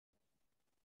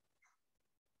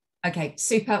Okay,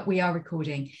 super, we are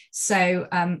recording. So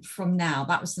from now,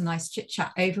 that was the nice chit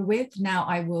chat over with. Now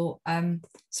I will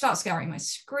start scattering my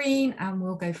screen and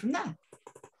we'll go from there.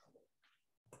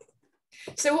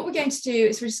 So what we're going to do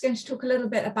is we're just going to talk a little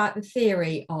bit about the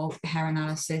theory of hair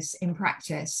analysis in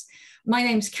practice. My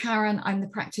name's Karen, I'm the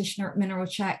practitioner at Mineral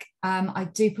Check. I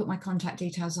do put my contact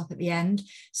details up at the end.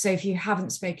 So if you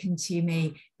haven't spoken to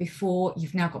me before,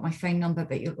 you've now got my phone number,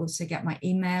 but you'll also get my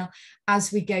email.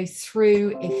 As we go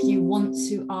through, if you want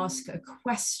to ask a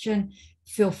question,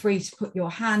 feel free to put your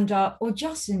hand up or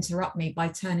just interrupt me by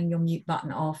turning your mute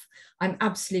button off. I'm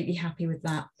absolutely happy with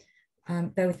that.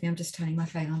 Bear with me, I'm just turning my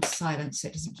phone on to silent so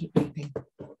it doesn't keep beeping.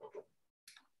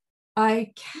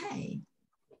 Okay.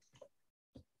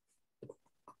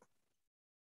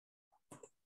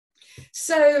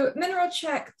 So Mineral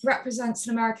Check represents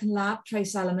an American lab,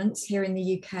 Trace Elements, here in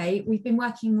the UK. We've been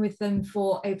working with them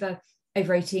for over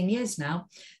 18 years now.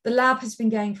 The lab has been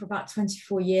going for about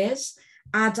 24 years.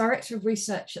 Our director of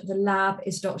research at the lab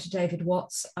is Dr. David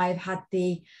Watts. I've had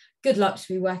the good luck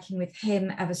to be working with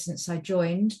him ever since I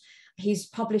joined. He's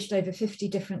published over 50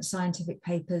 different scientific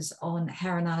papers on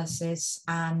hair analysis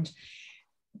and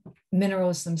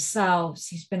minerals themselves.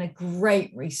 He's been a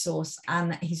great resource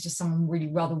and he's just someone really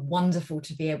rather wonderful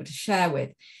to be able to share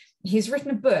with. He's written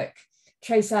a book,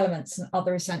 Trace Elements and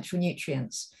Other Essential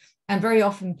Nutrients. And very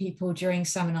often people during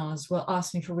seminars will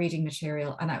ask me for reading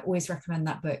material and I always recommend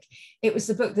that book. It was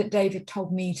the book that David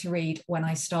told me to read when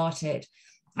I started.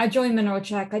 I joined Mineral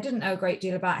Check. I didn't know a great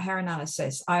deal about hair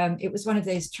analysis. It was one of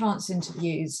those chance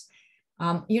interviews,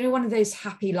 you know, one of those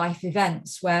happy life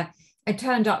events where I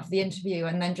turned up for the interview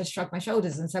and then just shrugged my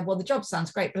shoulders and said, well, the job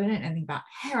sounds great, but I don't know anything about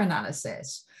hair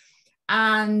analysis.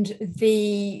 And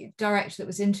the director that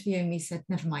was interviewing me said,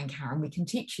 never mind, Karen, we can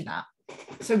teach you that.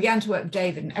 So I began to work with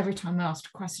David, and every time I asked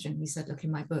a question, he said, look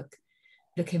in my book,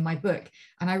 look in my book.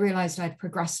 And I realized I'd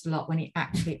progressed a lot when he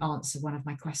actually answered one of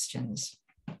my questions.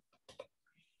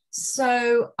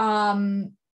 So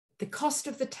the cost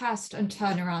of the test and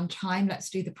turnaround time, let's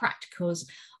do the practicals.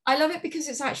 I love it because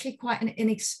it's actually quite an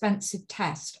inexpensive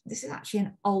test. This is actually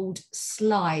an old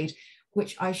slide,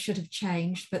 which I should have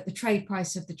changed, but the trade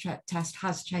price of the test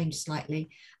has changed slightly.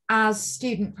 As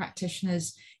student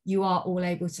practitioners, you are all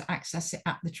able to access it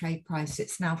at the trade price.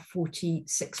 It's now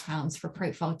 £46 for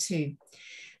Profile 2.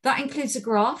 That includes a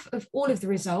graph of all of the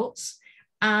results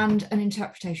and an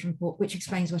interpretation report, which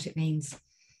explains what it means.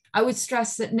 I would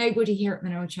stress that nobody here at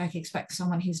Mineral Check expects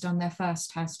someone who's done their first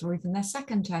test or even their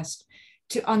second test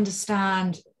to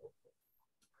understand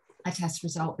a test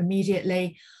result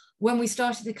immediately. When we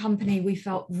started the company, we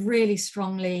felt really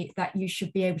strongly that you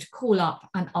should be able to call up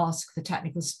and ask for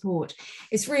technical support.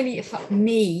 It's really affected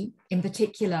me in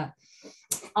particular.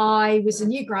 I was a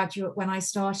new graduate when I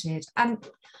started, and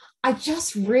I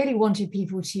just really wanted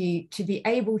people to be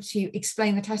able to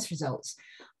explain the test results.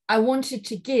 I wanted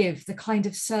to give the kind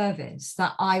of service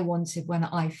that I wanted when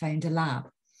I phoned a lab.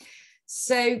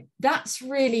 So that's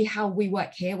really how we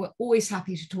work here. We're always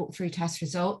happy to talk through test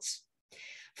results.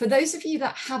 For those of you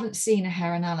that haven't seen a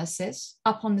hair analysis,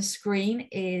 up on the screen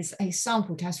is a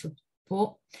sample test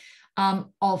report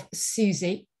of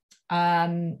Susie.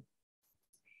 You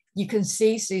can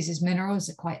see Susie's minerals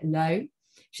are quite low.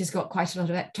 She's got quite a lot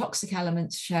of toxic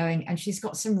elements showing, and she's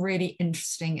got some really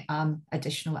interesting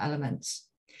additional elements.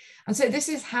 And so this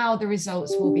is how the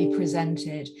results will be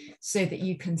presented so that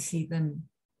you can see them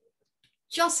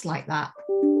just like that,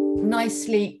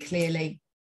 nicely, clearly.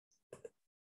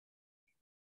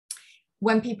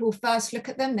 When people first look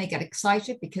at them, they get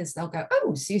excited because they'll go,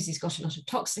 oh, Susie's got a lot of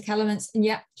toxic elements. And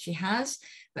yeah, she has.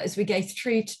 But as we go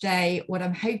through today, what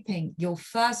I'm hoping you'll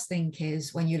first think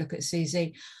is when you look at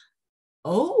Susie,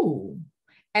 oh,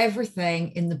 everything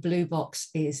in the blue box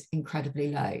is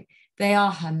incredibly low. They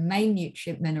are her main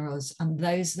nutrient minerals, and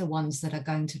those are the ones that are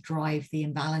going to drive the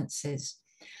imbalances.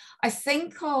 I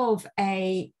think of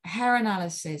a hair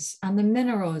analysis and the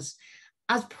minerals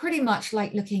as pretty much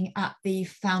like looking at the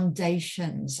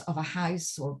foundations of a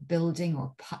house or building,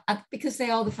 or because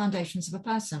they are the foundations of a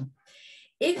person.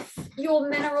 If your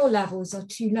mineral levels are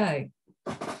too low,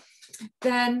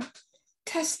 then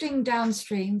testing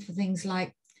downstream for things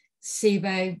like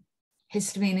SIBO,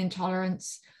 histamine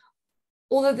intolerance,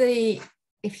 all of the,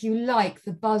 if you like,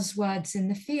 the buzzwords in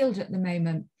the field at the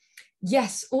moment,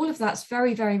 yes, all of that's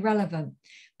very, very relevant,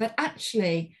 but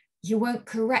actually you won't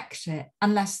correct it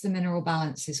unless the mineral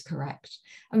balance is correct.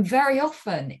 And very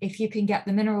often, if you can get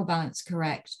the mineral balance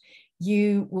correct,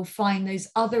 you will find those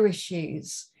other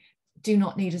issues do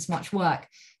not need as much work.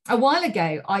 A while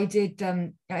ago, I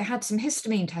had some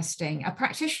histamine testing. A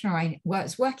practitioner I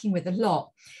was working with a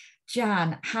lot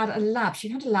Jan had a lab. She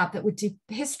had a lab that would do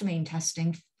histamine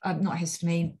testing, not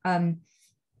histamine,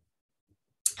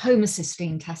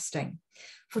 homocysteine testing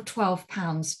for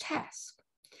 £12 test.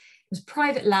 It was a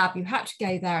private lab. You had to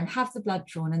go there and have the blood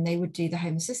drawn, and they would do the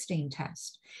homocysteine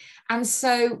test. And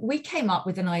so we came up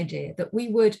with an idea that we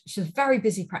would, she's a very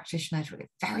busy practitioner,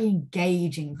 a very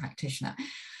engaging practitioner.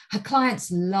 Her clients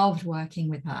loved working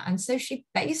with her. And so she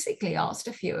basically asked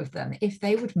a few of them if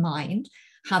they would mind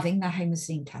having their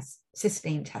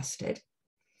homocysteine tested.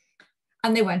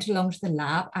 And they went along to the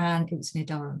lab, and it was near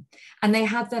Durham, and they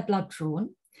had their blood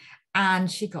drawn, and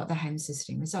she got their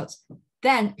homocysteine results.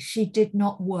 Then she did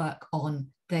not work on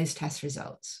those test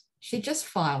results. She just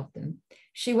filed them.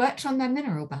 She worked on their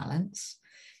mineral balance,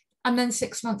 and then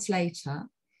 6 months later,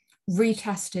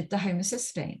 retested the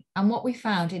homocysteine. And what we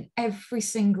found in every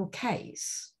single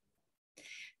case,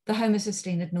 the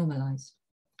homocysteine had normalized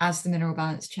as the mineral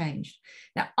balance changed.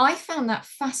 Now, I found that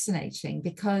fascinating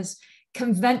because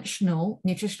conventional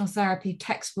nutritional therapy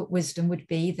textbook wisdom would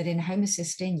be that in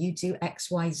homocysteine, you do X,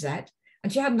 Y, Z.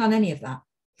 And she hadn't done any of that.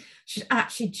 She'd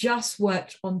actually just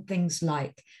worked on things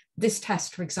like this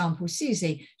test, for example,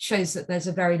 Susie, shows that there's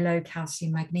a very low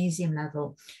calcium magnesium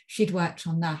level. She'd worked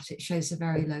on that. It shows a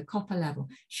very low copper level.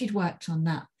 She'd worked on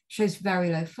that. Shows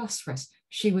very low phosphorus.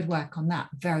 She would work on that.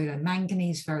 Very low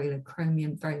manganese, very low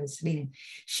chromium, very low selenium.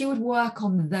 She would work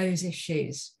on those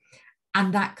issues,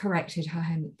 and that corrected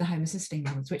the homocysteine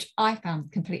levels, which I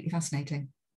found completely fascinating.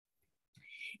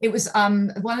 It was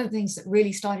one of the things that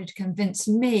really started to convince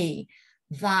me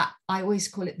that I always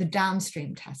call it the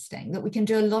downstream testing, that we can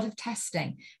do a lot of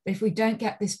testing, but if we don't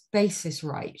get this basis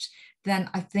right, then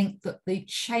I think that the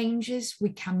changes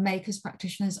we can make as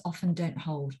practitioners often don't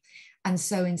hold. And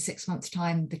so in 6 months'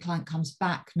 time, the client comes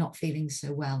back not feeling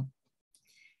so well.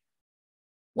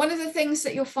 One of the things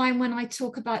that you'll find when I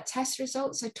talk about test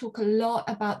results, I talk a lot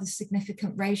about the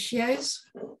significant ratios.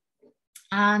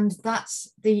 And that's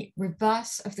the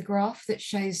reverse of the graph that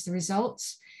shows the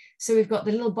results. So we've got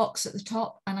the little box at the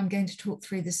top, and I'm going to talk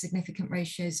through the significant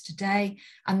ratios today.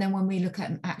 And then when we look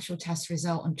at an actual test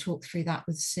result and talk through that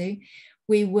with Sue,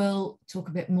 we will talk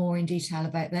a bit more in detail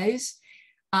about those.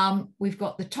 We've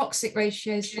got the toxic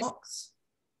ratios box.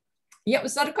 Yeah,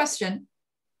 was that a question?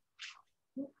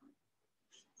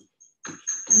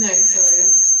 No, sorry.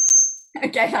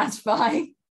 Okay, that's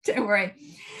fine. Don't worry.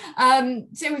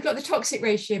 So we've got the toxic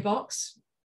ratio box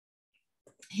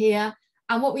here.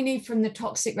 And what we need from the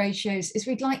toxic ratios is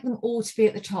we'd like them all to be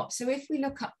at the top. So if we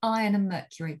look at iron and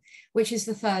mercury, which is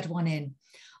the third one in,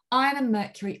 iron and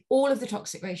mercury, all of the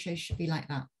toxic ratios should be like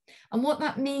that. And what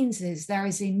that means is there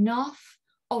is enough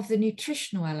of the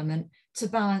nutritional element to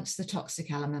balance the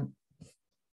toxic element.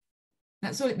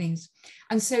 That's all it means.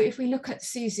 And so if we look at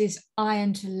Susie's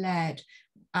iron to lead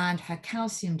and her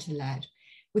calcium to lead,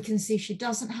 we can see she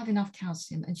doesn't have enough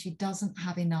calcium and she doesn't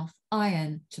have enough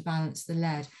iron to balance the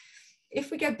lead. If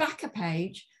we go back a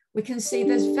page, we can see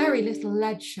there's very little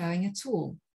lead showing at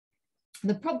all.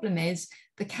 The problem is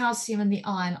the calcium and the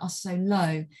iron are so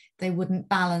low, they wouldn't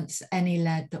balance any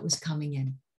lead that was coming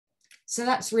in. So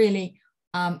that's really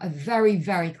a very,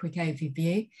 very quick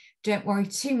overview. Don't worry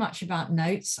too much about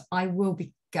notes. I will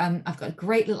be, I've got a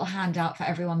great little handout for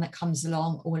everyone that comes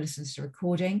along or listens to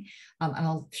recording, and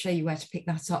I'll show you where to pick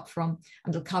that up from,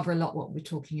 and it'll cover a lot what we're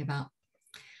talking about.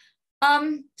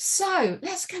 So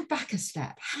let's go back a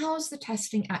step. How's the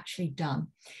testing actually done?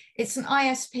 It's an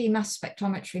ISP mass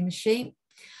spectrometry machine.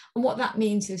 And what that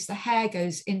means is the hair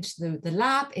goes into the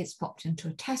lab, it's popped into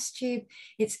a test tube,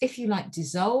 it's, if you like,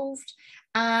 dissolved,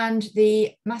 and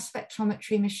the mass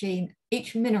spectrometry machine,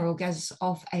 each mineral goes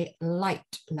off a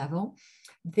light level.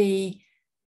 The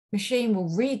machine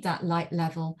will read that light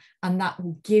level, and that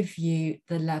will give you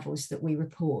the levels that we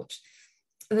report.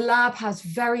 The lab has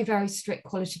very, very strict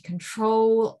quality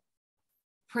control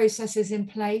processes in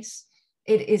place.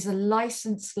 It is a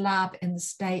licensed lab in the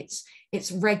States.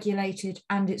 It's regulated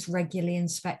and it's regularly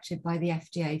inspected by the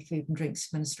FDA, Food and Drinks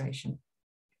Administration.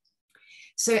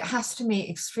 So it has to meet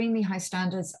extremely high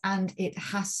standards, and it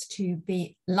has to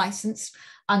be licensed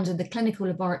under the Clinical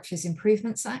Laboratories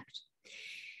Improvements Act.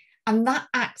 And that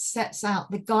act sets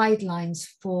out the guidelines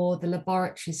for the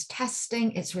laboratory's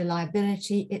testing, its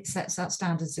reliability, it sets out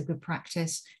standards of good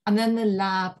practice, and then the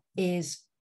lab is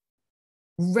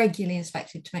regularly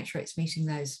inspected to make sure it's meeting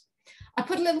those. I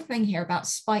put a little thing here about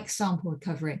spike sample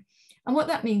recovery. And what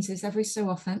that means is every so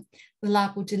often, the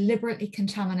lab will deliberately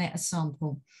contaminate a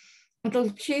sample.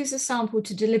 It'll choose a sample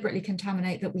to deliberately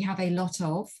contaminate that we have a lot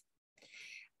of,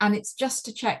 and it's just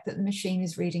to check that the machine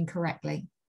is reading correctly.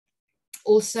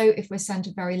 Also, if we're sent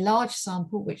a very large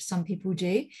sample, which some people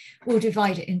do, we'll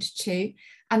divide it into two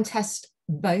and test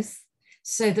both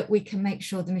so that we can make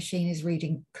sure the machine is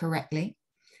reading correctly.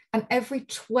 And every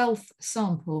 12th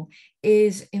sample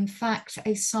is in fact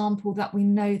a sample that we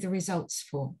know the results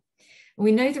for.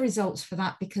 We know the results for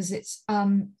that because it's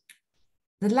the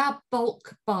lab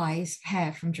bulk buys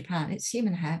hair from Japan. It's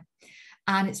human hair,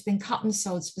 and it's been cut and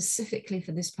sold specifically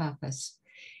for this purpose.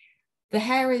 The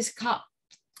hair is cut,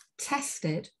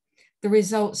 tested, the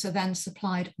results are then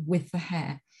supplied with the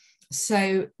hair.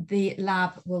 So the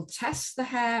lab will test the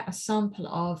hair, a sample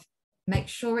of, make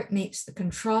sure it meets the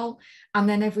control, and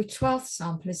then every 12th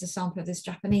sample is a sample of this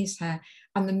Japanese hair,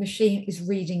 and the machine is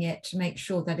reading it to make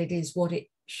sure that it is what it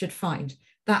should find.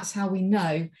 That's how we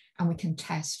know, and we can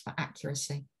test for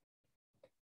accuracy.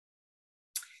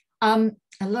 A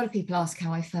lot of people ask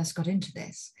how I first got into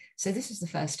this. So this is the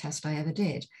first test I ever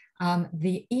did.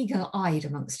 The eagle-eyed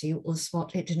amongst you will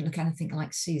spot it didn't look anything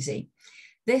like Susie.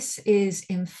 This is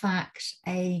in fact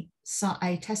a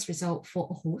test result for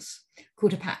a horse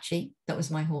called Apache. That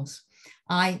was my horse.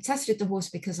 I tested the horse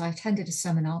because I attended a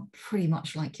seminar, pretty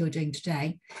much like you're doing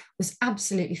today, was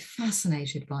absolutely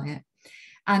fascinated by it,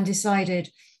 and decided,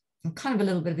 kind of a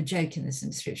little bit of a joke in this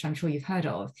industry, which I'm sure you've heard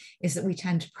of, is that we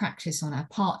tend to practice on our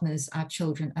partners, our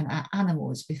children, and our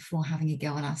animals before having a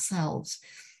go on ourselves.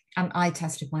 And I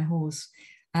tested my horse.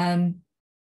 One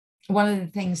of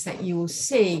the things that you will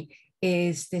see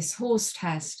is this horse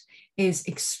test is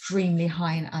extremely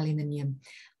high in aluminium.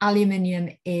 Aluminium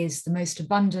is the most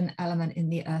abundant element in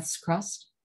the Earth's crust.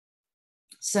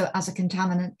 So as a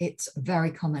contaminant, it's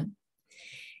very common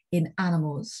in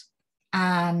animals.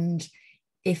 And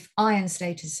if iron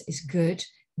status is good,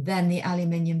 then the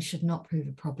aluminium should not prove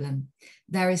a problem.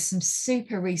 There is some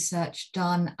super research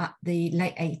done at the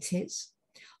late 80s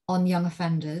on young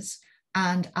offenders,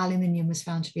 and aluminium was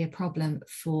found to be a problem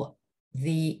for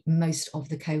the most of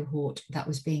the cohort that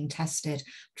was being tested.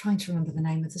 I'm trying to remember the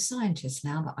name of the scientist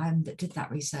now that did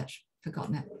that research,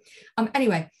 forgotten it.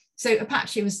 Anyway, so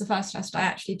Apache was the first test I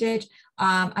actually did,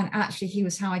 and actually he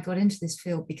was how I got into this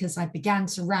field, because I began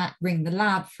to ring the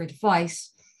lab for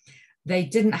advice. They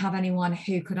didn't have anyone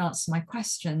who could answer my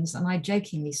questions, and I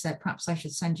jokingly said, perhaps I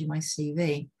should send you my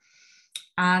CV.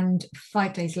 And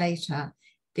 5 days later,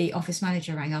 the office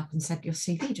manager rang up and said, your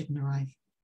CV didn't arrive.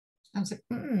 I was like,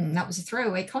 that was a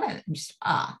throwaway comment. And just,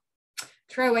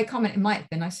 throwaway comment it might have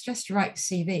been. I suggest you write a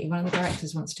CV. One of the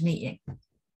directors wants to meet you.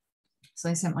 So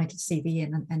I sent my CV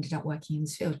in and ended up working in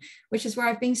this field, which is where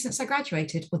I've been since I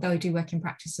graduated, although I do work in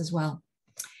practice as well.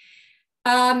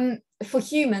 For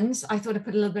humans, I thought I'd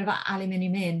put a little bit about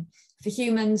aluminium in. For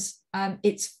humans,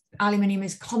 aluminium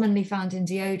is commonly found in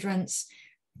deodorants,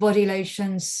 body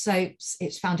lotions, soaps.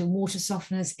 It's found in water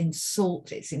softeners, in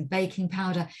salt, it's in baking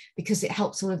powder, because it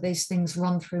helps all of those things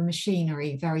run through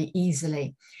machinery very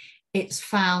easily. It's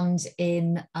found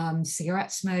in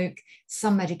cigarette smoke,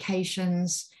 some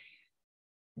medications.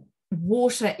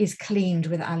 Water is cleaned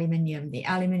with aluminium. The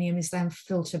aluminium is then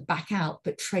filtered back out,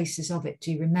 but traces of it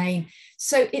do remain.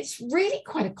 So it's really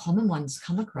quite a common one to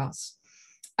come across.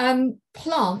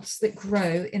 Plants that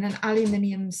grow in an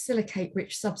aluminium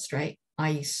silicate-rich substrate,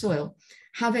 i.e. soil,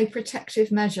 have a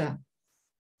protective measure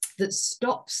that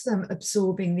stops them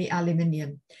absorbing the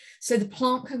aluminium. So the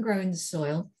plant can grow in the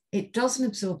soil, it doesn't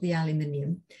absorb the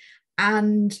aluminium,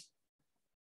 and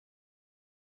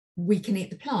we can eat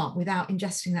the plant without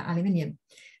ingesting that aluminium.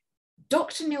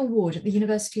 Dr. Neil Ward at the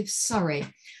University of Surrey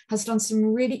has done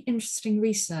some really interesting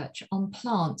research on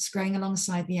plants growing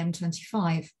alongside the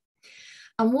M25.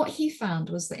 And what he found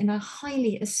was that in a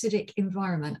highly acidic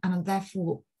environment, and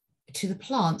therefore to the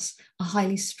plants, a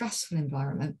highly stressful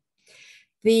environment,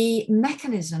 the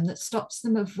mechanism that stops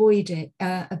them absorbing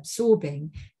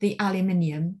the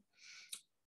aluminium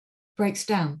breaks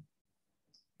down.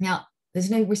 Now, there's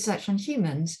no research on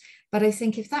humans, but I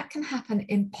think if that can happen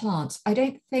in plants, I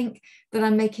don't think that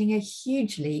I'm making a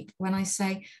huge leap when I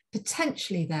say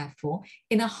potentially, therefore,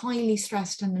 in a highly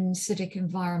stressed and acidic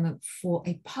environment for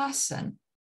a person,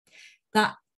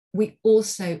 that we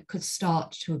also could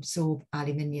start to absorb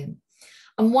aluminium.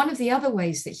 And one of the other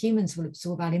ways that humans will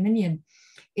absorb aluminium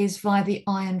is via the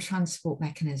ion transport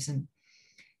mechanism.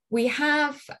 We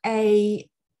have a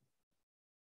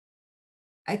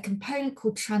component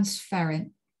called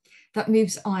transferrin that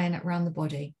moves iron around the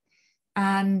body.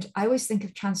 And I always think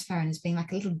of transferrin as being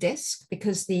like a little disc,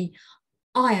 because the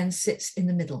iron sits in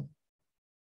the middle.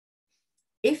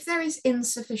 If there is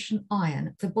insufficient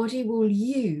iron, the body will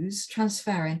use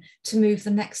transferrin to move the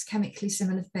next chemically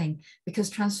similar thing, because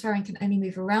transferrin can only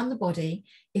move around the body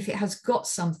if it has got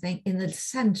something in the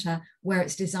center where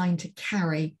it's designed to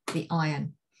carry the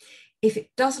iron. If it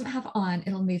doesn't have iron,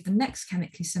 it'll move the next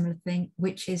chemically similar thing,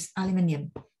 which is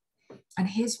aluminium. And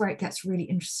here's where it gets really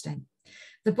interesting.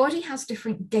 The body has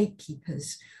different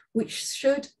gatekeepers, which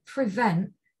should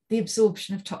prevent the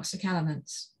absorption of toxic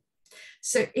elements.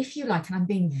 So if you like, and I'm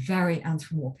being very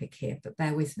anthropomorphic here, but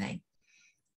bear with me,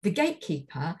 the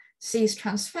gatekeeper sees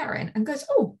transferrin and goes,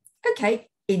 oh, okay,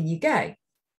 in you go.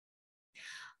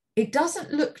 It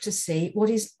doesn't look to see what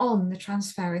is on the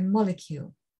transferrin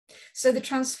molecule. So the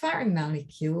transferrin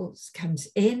molecule comes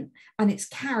in and it's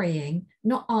carrying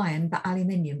not iron, but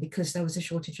aluminium, because there was a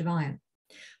shortage of iron.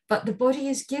 But the body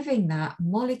is giving that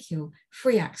molecule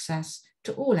free access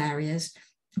to all areas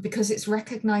because it's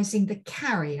recognizing the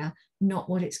carrier, not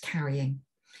what it's carrying.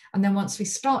 And then once we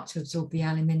start to absorb the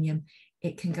aluminium,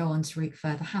 it can go on to wreak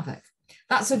further havoc.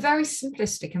 That's a very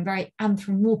simplistic and very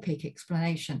anthropomorphic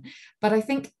explanation, but I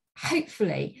think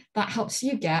hopefully that helps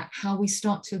you get how we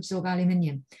start to absorb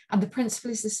aluminium. And the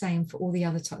principle is the same for all the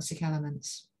other toxic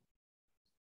elements.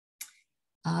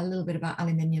 A little bit about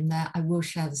aluminium there. I will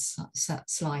share the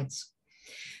slides.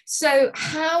 So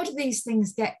how do these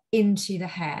things get into the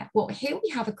hair? Well, here we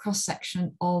have a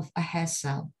cross-section of a hair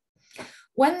cell.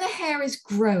 When the hair is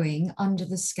growing under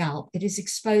the scalp, it is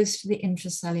exposed to the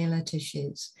intracellular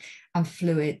tissues and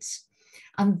fluids.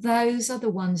 And those are the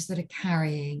ones that are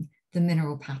carrying the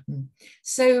mineral pattern.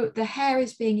 So the hair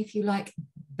is being, if you like,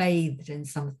 bathed in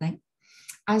something.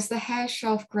 As the hair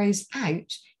shaft grows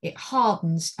out, it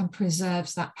hardens and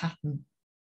preserves that pattern.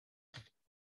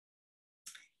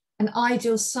 An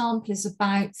ideal sample is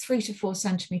about 3 to 4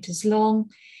 centimeters long.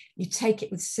 You take it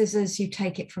with scissors, you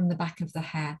take it from the back of the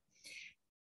hair.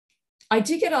 I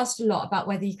do get asked a lot about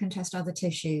whether you can test other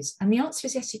tissues, and the answer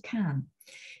is yes, you can.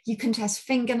 You can test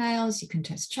fingernails, you can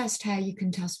test chest hair, you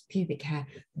can test pubic hair,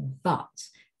 but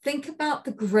think about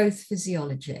the growth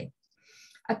physiology.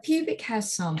 A pubic hair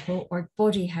sample or a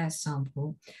body hair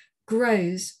sample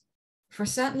grows for a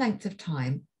certain length of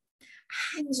time,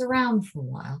 hangs around for a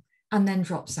while, and then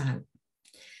drops out.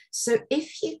 So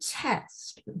if you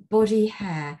test body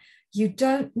hair, you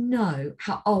don't know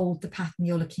how old the pattern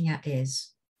you're looking at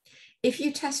is. If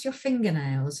you test your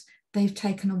fingernails, they've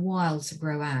taken a while to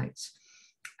grow out.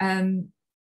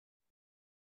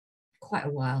 Quite a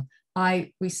while.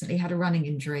 I recently had a running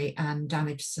injury and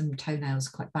damaged some toenails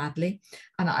quite badly.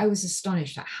 And I was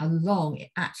astonished at how long it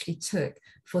actually took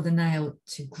for the nail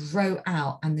to grow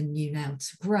out and the new nail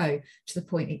to grow to the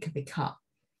point it could be cut.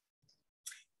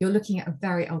 You're looking at a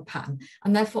very old pattern.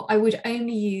 And therefore, I would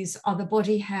only use other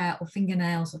body hair or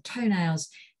fingernails or toenails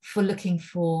for looking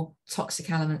for toxic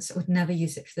elements. I would never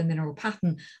use it for the mineral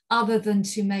pattern other than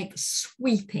to make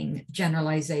sweeping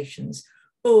generalizations.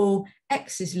 Oh,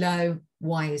 X is low,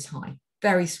 Y is high.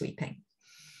 Very sweeping.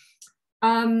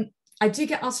 I do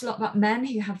get asked a lot about men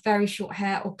who have very short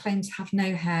hair or claim to have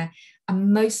no hair.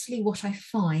 And mostly what I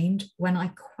find when I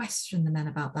question the men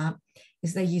about that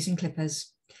is they're using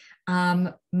clippers.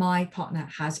 My partner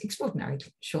has extraordinary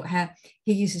short hair.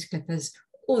 He uses clippers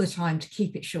all the time to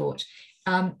keep it short.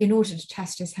 In order to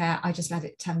test his hair, I just let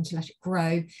it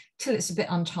grow till it's a bit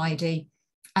untidy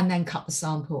and then cut the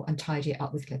sample and tidy it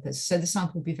up with clippers. So the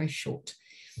sample will be very short.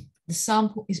 The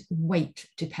sample is weight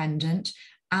dependent,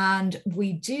 and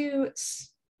we do,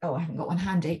 oh, I haven't got one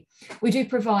handy. We do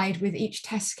provide with each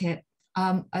test kit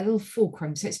a little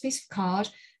fulcrum. So it's a piece of card,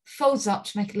 folds up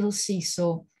to make a little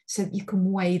seesaw so that you can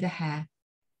weigh the hair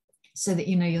so that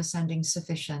you know you're sending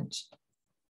sufficient.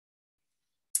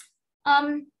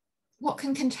 What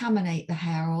can contaminate the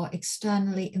hair or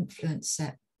externally influence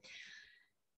it?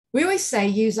 We always say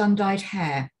use undyed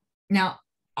hair. Now,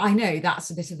 I know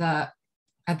that's a bit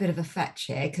of a fetch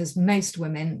here because most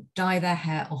women dye their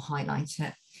hair or highlight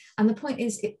it. And the point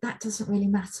is that doesn't really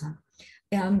matter.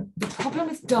 The problem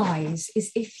with dyes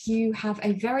is if you have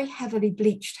a very heavily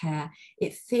bleached hair,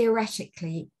 it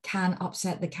theoretically can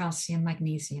upset the calcium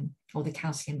magnesium or the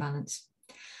calcium balance.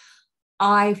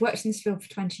 I've worked in this field for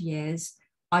 20 years.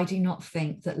 I do not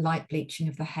think that light bleaching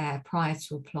of the hair prior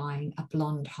to applying a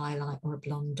blonde highlight or a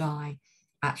blonde dye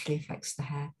actually affects the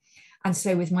hair. And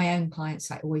so with my own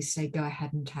clients, I always say, go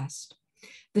ahead and test.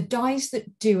 The dyes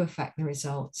that do affect the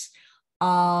results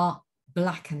are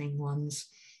blackening ones.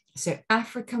 So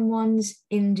African ones,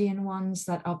 Indian ones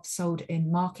that are sold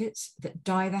in markets that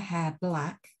dye the hair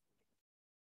black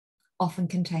often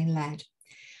contain lead.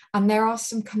 And there are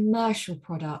some commercial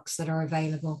products that are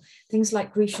available, things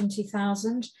like Grecian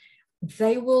 2000.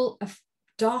 They will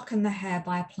darken the hair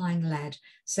by applying lead.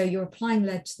 So you're applying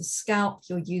lead to the scalp,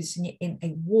 you're using it in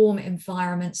a warm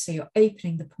environment, so you're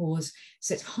opening the pores,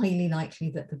 so it's highly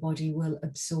likely that the body will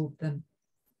absorb them.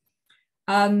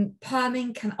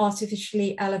 Perming can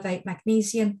artificially elevate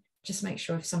magnesium. Just make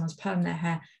sure if someone's perming their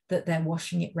hair that they're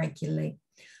washing it regularly.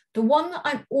 The one that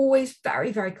I'm always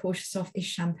very, very cautious of is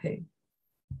shampoo.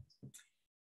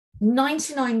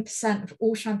 99% of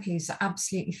all shampoos are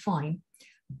absolutely fine,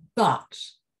 but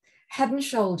Head and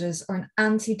Shoulders or an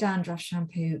anti-dandruff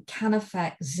shampoo can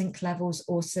affect zinc levels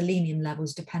or selenium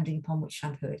levels, depending upon which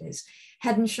shampoo it is.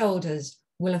 Head and Shoulders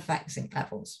will affect zinc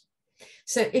levels.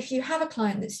 So if you have a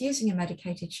client that's using a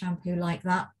medicated shampoo like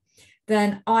that,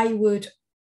 then I would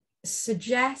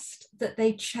suggest that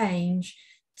they change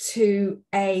to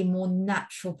a more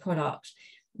natural product.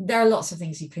 There are lots of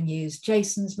things you can use.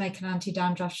 Jason's make an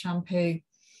anti-dandruff shampoo,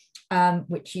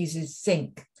 which uses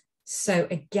zinc. So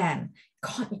again,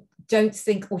 don't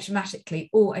think automatically,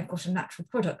 oh, I've got a natural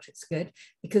product, it's good,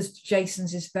 because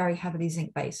Jason's is very heavily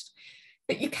zinc based.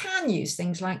 But you can use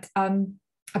things like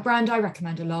a brand I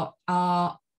recommend a lot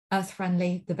are Earth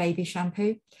Friendly, the baby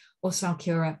shampoo, or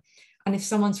Salcura. And if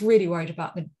someone's really worried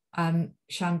about the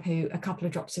shampoo, a couple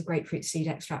of drops of grapefruit seed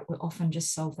extract will often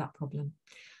just solve that problem.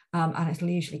 And it'll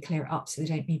usually clear it up so they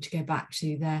don't need to go back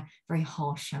to their very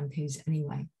harsh shampoos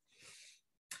anyway.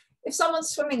 If someone's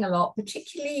swimming a lot,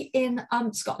 particularly in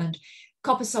Scotland,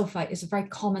 copper sulfate is a very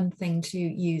common thing to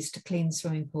use to clean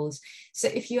swimming pools. So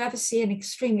if you ever see an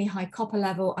extremely high copper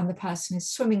level and the person is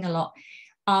swimming a lot,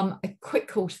 a quick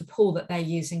call to the pool that they're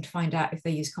using to find out if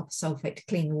they use copper sulfate to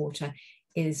clean the water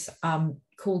is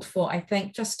called for, I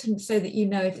think, just so that you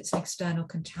know if it's an external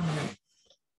contaminant.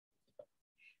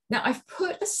 Now, I've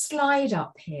put a slide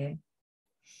up here.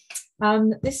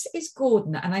 This is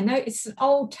Gordon, and I know it's an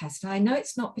old test, and I know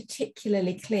it's not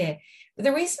particularly clear, but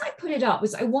the reason I put it up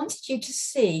was I wanted you to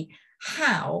see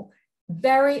how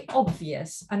very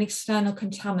obvious an external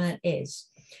contaminant is.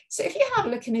 So if you have a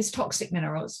look in his toxic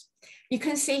minerals, you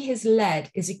can see his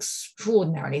lead is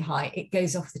extraordinarily high. It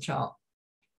goes off the chart.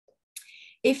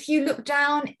 If you look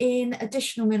down in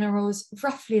additional minerals,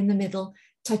 roughly in the middle,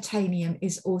 titanium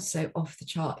is also off the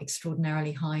chart,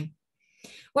 extraordinarily high.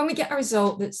 When we get a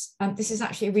result that's, this is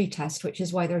actually a retest, which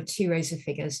is why there are two rows of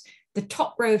figures. The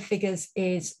top row of figures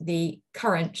is the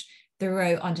current, the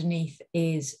row underneath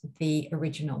is the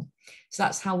original. So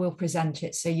that's how we'll present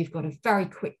it. So you've got a very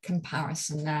quick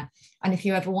comparison there. And if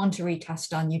you ever want a retest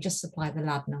done, you just supply the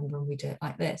lab number and we do it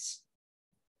like this.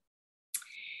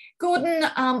 Gordon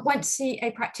went to see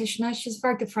a practitioner. She's a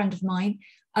very good friend of mine.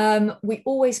 We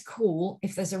always call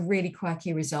if there's a really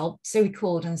quirky result. So we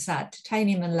called and said,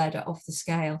 titanium and lead are off the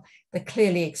scale. They're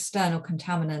clearly external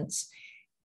contaminants.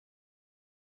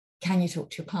 Can you talk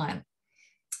to your client?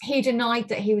 He denied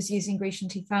that he was using Grecian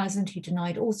 2000. He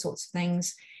denied all sorts of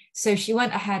things. So she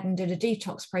went ahead and did a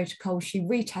detox protocol. She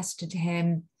retested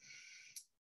him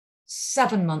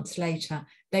 7 months later.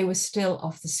 They were still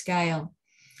off the scale.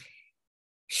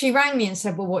 She rang me and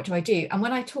said, well, what do I do? And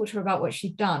when I talked to her about what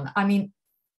she'd done, I mean,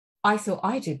 I thought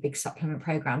I do big supplement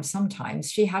programs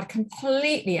sometimes. She had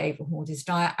completely overhauled his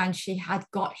diet and she had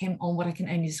got him on what I can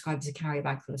only describe as a carrier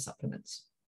bag full of supplements.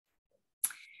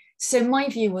 So my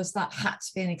view was that had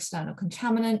to be an external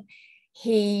contaminant.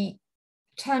 He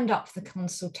turned up for the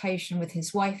consultation with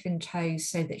his wife in tow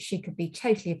so that she could be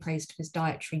totally appraised of his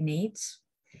dietary needs.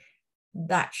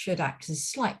 That should act as a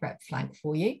slight red flag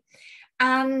for you.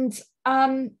 And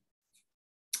the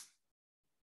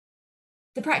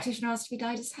practitioner asked if he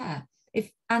dyed his hair,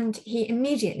 and he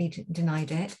immediately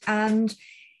denied it. And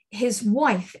his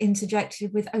wife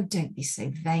interjected with, oh, don't be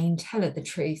so vain, tell her the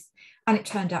truth. And it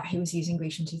turned out he was using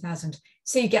Grecian 2000.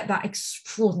 So you get that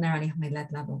extraordinarily high lead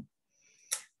level.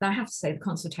 Now, I have to say the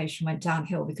consultation went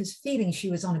downhill because feeling she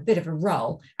was on a bit of a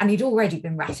roll and he'd already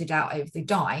been ratted out over the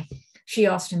dye, she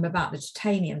asked him about the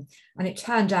titanium. And it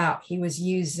turned out he was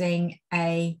using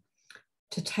a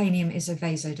titanium is a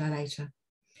vasodilator.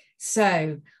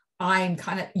 So I'm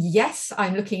kind of, yes,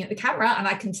 I'm looking at the camera and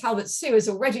I can tell that Sue has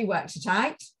already worked it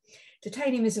out.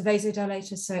 Titanium is a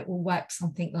vasodilator, so it will work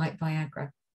something like Viagra.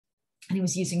 And he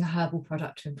was using a herbal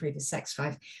product to improve his sex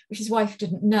drive, which his wife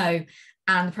didn't know.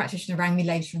 And the practitioner rang me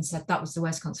later and said, that was the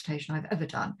worst consultation I've ever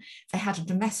done. They had a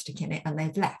domestic in it and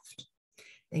they've left.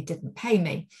 They didn't pay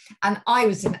me. And I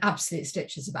was in absolute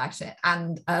stitches about it.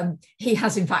 And he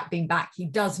has in fact been back. He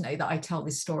does know that I tell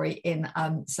this story in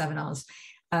seminars,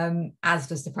 as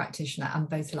does the practitioner, and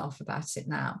both laugh about it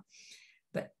now.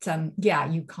 But yeah,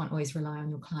 you can't always rely on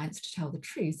your clients to tell the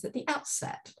truth at the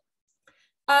outset.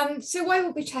 So why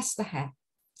would we test the hair?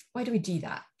 Why do we do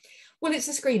that? Well, it's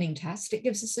a screening test. It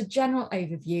gives us a general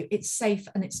overview. It's safe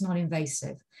and it's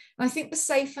non-invasive. And I think the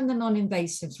safe and the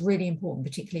non-invasive is really important,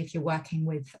 particularly if you're working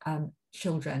with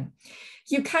children.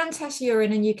 You can test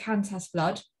urine and you can test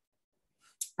blood.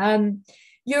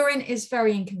 Urine is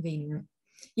very inconvenient.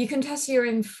 You can test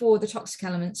urine for the toxic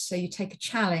elements. So you take a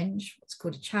challenge, what's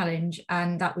called a challenge,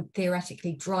 and that would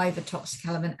theoretically drive a toxic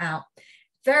element out.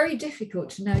 Very difficult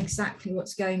to know exactly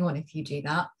what's going on if you do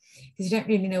that. because you don't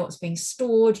really know what's being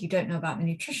stored, you don't know about the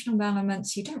nutritional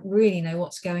elements, you don't really know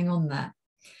what's going on there.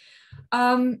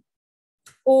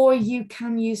 Or you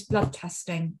can use blood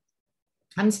testing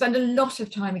and spend a lot of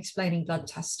time explaining blood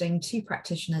testing to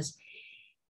practitioners.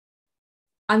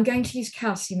 I'm going to use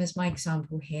calcium as my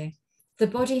example here. The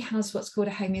body has what's called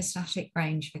a homeostatic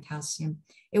range for calcium.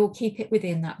 It will keep it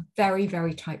within that very,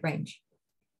 very tight range.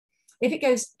 If it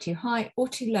goes too high or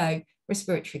too low,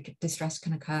 respiratory distress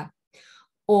can occur,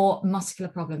 or muscular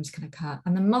problems can occur.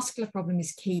 And the muscular problem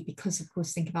is key because, of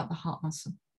course, think about the heart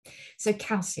muscle. So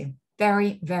calcium,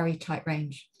 very, very tight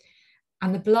range.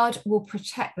 And the blood will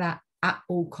protect that at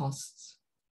all costs.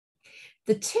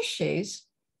 The tissues,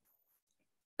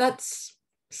 that's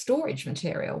storage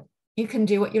material. You can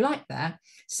do what you like there.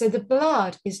 So the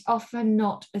blood is often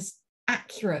not as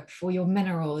accurate for your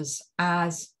minerals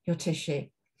as your tissue.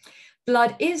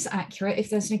 Blood is accurate if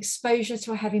there's an exposure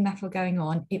to a heavy metal going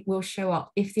on. It will show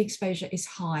up if the exposure is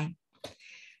high.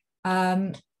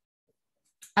 And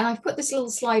I've put this little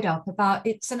slide up about,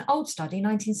 it's an old study,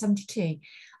 1972.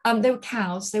 There were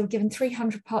cows, they were given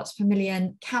 300 parts per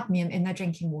million cadmium in their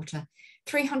drinking water.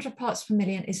 300 parts per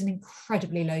million is an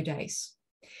incredibly low dose.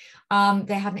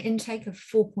 They had an intake of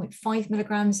 4.5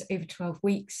 milligrams over 12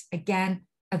 weeks. Again,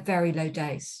 a very low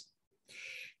dose.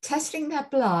 Testing their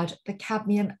blood, the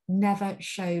cadmium never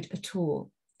showed at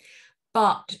all.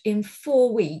 But in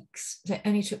 4 weeks, so it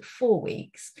only took 4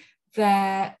 weeks,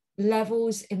 their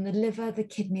levels in the liver, the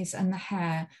kidneys, and the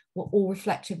hair were all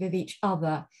reflective of each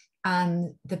other,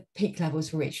 and the peak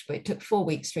levels were reached. But it took 4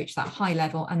 weeks to reach that high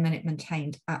level, and then it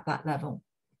maintained at that level.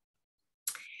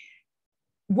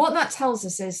 What that tells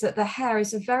us is that the hair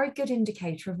is a very good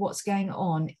indicator of what's going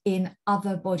on in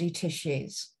other body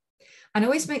tissues. And I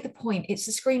always make the point, it's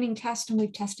a screening test and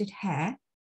we've tested hair,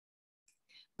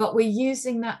 but we're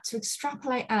using that to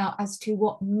extrapolate out as to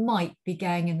what might be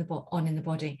going on in the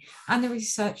body. And the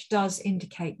research does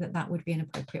indicate that that would be an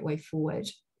appropriate way forward.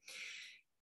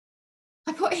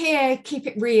 I put here, keep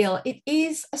it real. It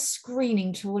is a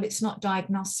screening tool. It's not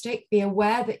diagnostic. Be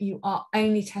aware that you are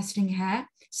only testing hair.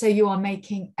 So you are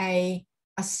making an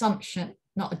assumption,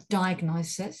 not a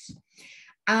diagnosis.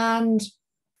 And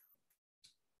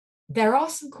there are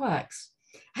some quirks.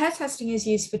 Hair testing is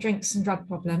used for drinks and drug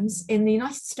problems. In the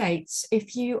United States,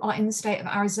 if you are in the state of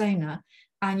Arizona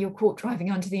and you're caught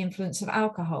driving under the influence of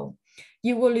alcohol,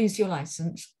 you will lose your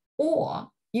license, or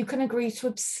you can agree to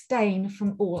abstain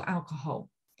from all alcohol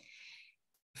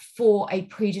for a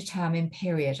predetermined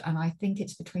period. And I think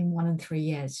it's between 1 and 3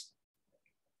 years.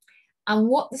 And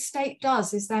what the state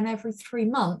does is then every 3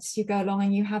 months, you go along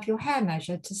and you have your hair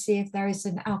measured to see if there is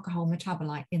an alcohol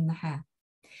metabolite in the hair.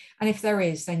 And if there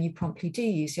is, then you promptly do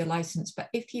use your license. But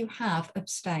if you have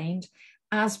abstained,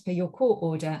 as per your court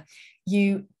order,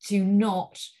 you do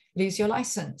not lose your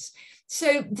license.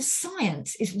 So the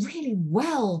science is really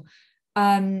well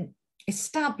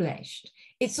established.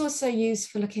 It's also used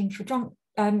for looking for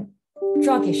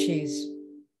drug issues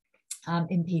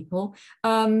in people.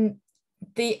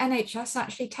 The NHS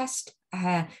actually test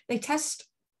hair. They test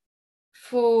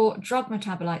for drug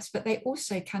metabolites, but they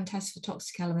also can test for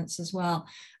toxic elements as well.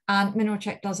 And Mineral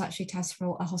Check does actually test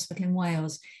for a hospital in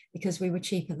Wales because we were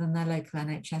cheaper than their local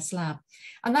NHS lab.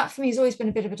 And that for me has always been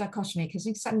a bit of a dichotomy, because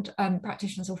some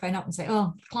practitioners will phone up and say,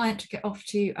 oh, the client took it off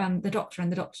to the doctor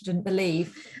and the doctor didn't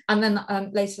believe. And then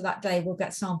later that day, we'll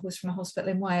get samples from a hospital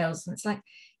in Wales. And it's like,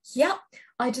 yeah,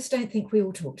 I just don't think we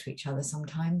all talk to each other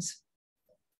sometimes.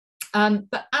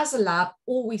 But as a lab,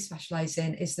 all we specialise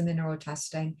in is the mineral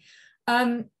testing.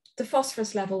 The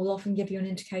phosphorus level will often give you an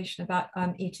indication about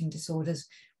eating disorders,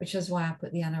 which is why I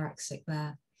put the anorexic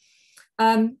there.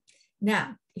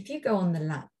 Now, if you go on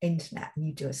the internet and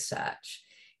you do a search,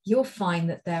 you'll find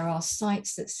that there are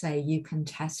sites that say you can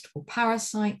test for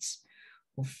parasites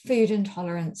or food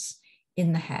intolerance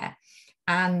in the hair,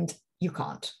 and you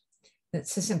can't.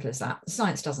 It's as simple as that. The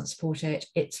science doesn't support it.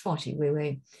 It's far too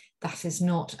woo-woo. That is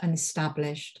not an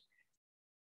established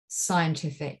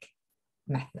scientific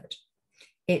method.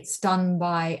 It's done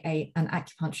by an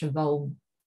acupuncture vole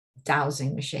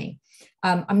dowsing machine.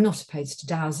 I'm not opposed to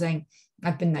dowsing.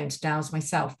 I've been known to dowse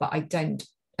myself, but I don't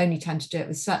only tend to do it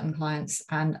with certain clients,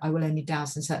 and I will only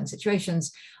dowse in certain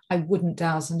situations. I wouldn't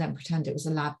dowse and then pretend it was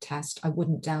a lab test. I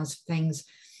wouldn't dowse for things.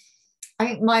 I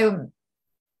think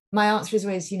my answer is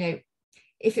always, you know,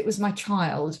 if it was my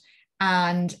child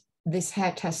and this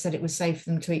hair test said it was safe for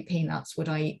them to eat peanuts, would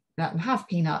I let them have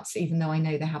peanuts even though I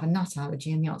know they have a nut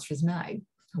allergy? And the answer is no, I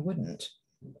wouldn't.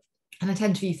 And I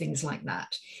tend to view things like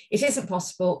that. It isn't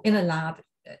possible in a lab,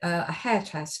 a hair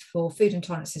test for food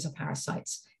intolerances or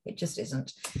parasites. It just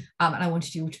isn't. And I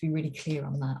wanted you all to be really clear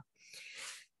on that.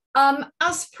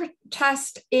 As per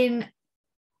test in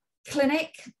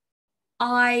clinic,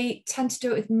 I tend to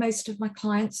do it with most of my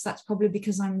clients. That's probably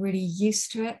because I'm really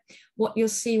used to it. What you'll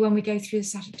see when we go through the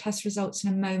set of test results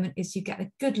in a moment is you get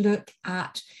a good look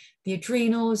at the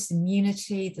adrenals, the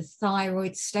immunity, the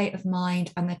thyroid, state of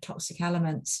mind, and their toxic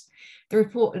elements. The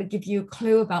report will give you a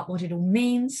clue about what it all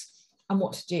means and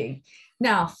what to do.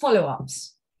 Now,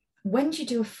 follow-ups. When do you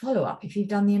do a follow-up if you've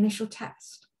done the initial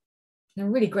test? A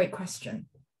really great question.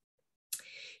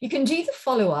 You can do the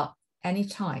follow-up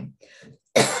anytime.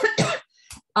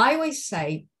 I always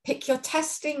say, pick your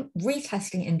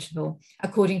retesting interval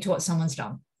according to what someone's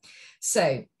done.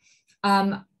 So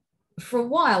for a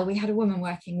while, we had a woman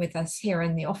working with us here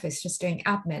in the office just doing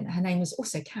admin. Her name was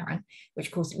also Karen,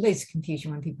 which caused loads of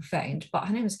confusion when people phoned, but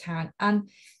her name was Karen. And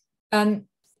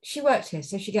she worked here,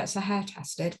 so she gets her hair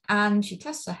tested and she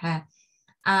tests her hair.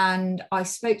 And I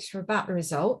spoke to her about the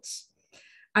results,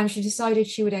 and she decided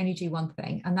she would only do one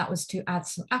thing, and that was to add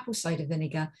some apple cider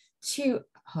vinegar to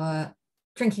her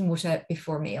drinking water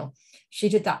before a meal. She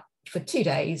did that for 2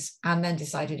 days and then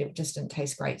decided it just didn't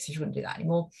taste great, so she wouldn't do that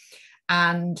anymore.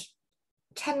 And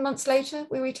 10 months later,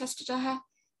 we retested her hair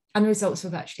and the results were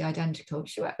virtually identical.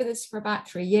 She worked with us for about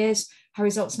 3 years. Her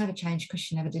results never changed because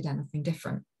she never did anything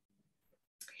different.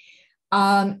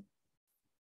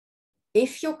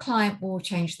 If your client will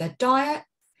change their diet,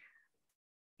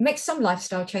 make some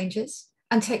lifestyle changes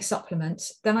and take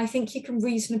supplements, then I think you can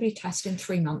reasonably test in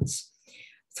 3 months,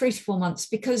 3 to 4 months,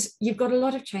 because you've got a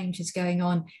lot of changes going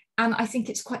on. And I think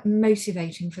it's quite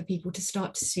motivating for people to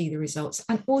start to see the results.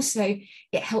 And also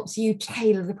it helps you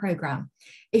tailor the program.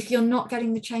 If you're not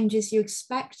getting the changes you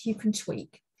expect, you can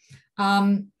tweak.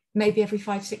 Maybe every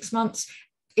 5-6 months.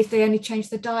 If they only change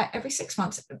the diet every 6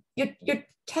 months, your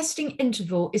testing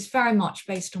interval is very much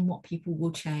based on what people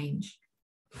will change.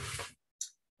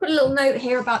 Put a little note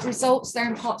here about the results. They're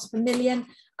in parts per million.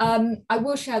 I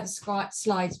will share the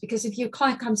slides, because if your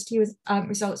client comes to you with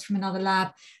results from another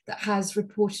lab that has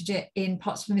reported it in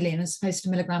parts per million as opposed to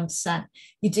milligram percent,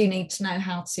 you do need to know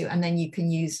how to, and then you can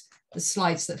use the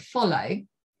slides that follow.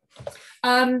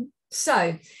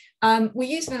 We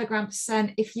use milligram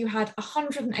percent. If you had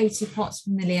 180 parts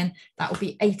per million, that would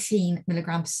be 18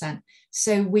 milligram percent.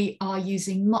 So we are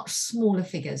using much smaller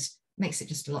figures, makes it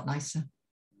just a lot nicer.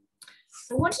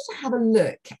 I wanted to have a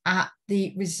look at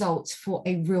the results for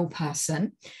a real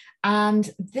person. And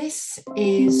this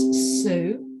is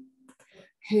Sue,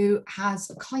 who has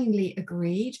kindly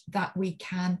agreed that we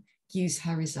can use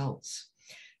her results.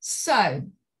 So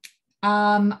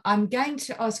I'm going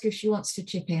to ask if she wants to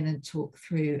chip in and talk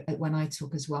through when I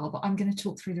talk as well, but I'm going to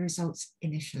talk through the results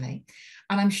initially.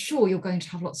 And I'm sure you're going to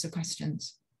have lots of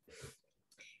questions.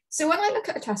 So when I look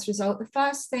at a test result, the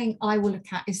first thing I will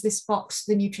look at is this box,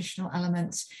 the nutritional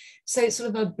elements. So it's sort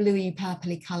of a bluey,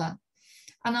 purpley colour.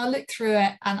 And I'll look through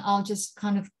it and I'll just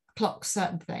kind of clock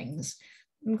certain things.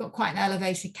 We've got quite an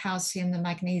elevated calcium, the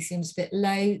magnesium's a bit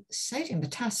low, sodium,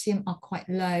 potassium are quite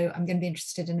low. I'm going to be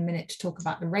interested in a minute to talk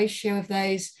about the ratio of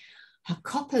those. Her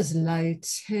copper's low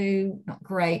too, not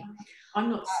great.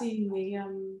 I'm not seeing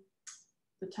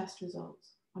the test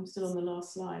results. I'm still on the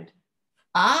last slide.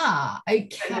 Ah, okay.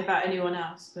 I don't know about anyone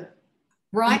else, but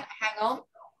right, hang on.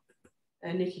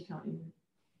 Nikki can't even.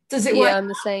 Does it work? Yeah, I'm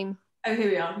the same. Oh, here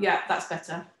we are. Yeah, that's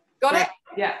better. Got it?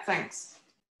 Yeah, thanks.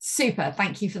 Super,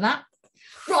 thank you for that.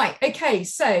 Right, okay,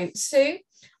 so Sue,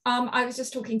 I was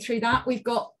just talking through that. We've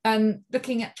got,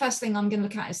 looking at, first thing I'm going to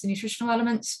look at is the nutritional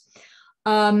elements.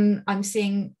 I'm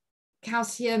seeing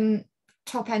calcium,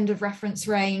 top end of reference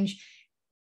range.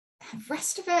 The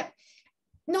rest of it,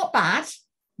 not bad,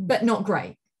 but not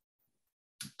great.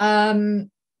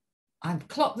 I've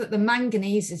clocked that the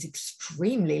manganese is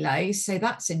extremely low, so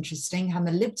that's interesting. Her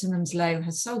molybdenum's low,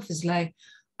 her sulfur's low.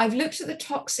 I've looked at the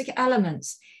toxic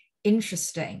elements.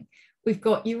 Interesting. We've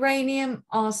got uranium,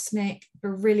 arsenic,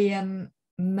 beryllium,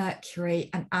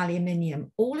 mercury, and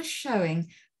aluminium. All are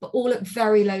showing, but all at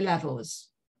very low levels.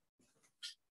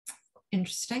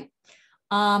 Interesting.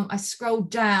 I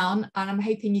scrolled down, and I'm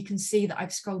hoping you can see that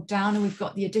I've scrolled down, and we've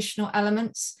got the additional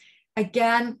elements.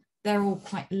 Again, they're all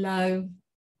quite low.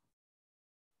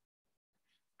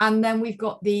 And then we've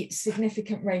got the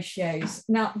significant ratios.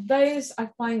 Now, those I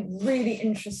find really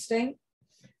interesting.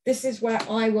 This is where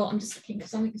I'm just looking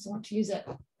because I want to use it.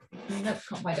 Nope,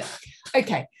 can't find it.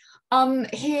 Okay,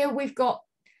 here we've got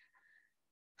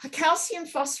her calcium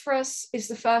phosphorus is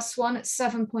the first one at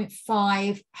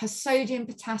 7.5. Her sodium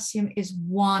potassium is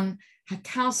 1. Her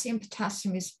calcium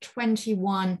potassium is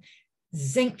 21.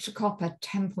 Zinc to copper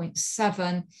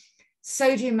 10.7.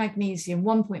 Sodium magnesium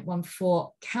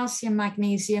 1.14. Calcium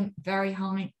magnesium very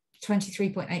high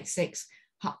 23.86.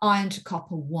 her iron to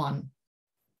copper 1.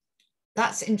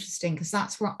 That's interesting because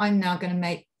that's where I'm now going to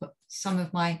make some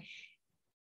of my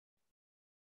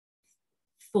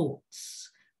thoughts.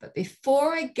 But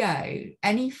before I go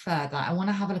any further, I want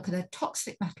to have a look at her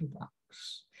toxic metal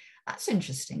box. That's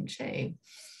interesting too.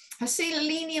 Her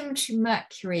selenium to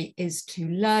mercury is too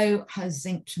low. Her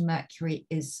zinc to mercury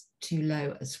is too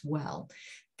low as well.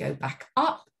 Go back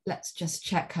up. Let's just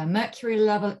check her mercury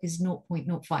level is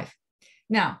 0.05.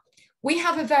 Now, we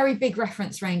have a very big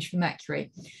reference range for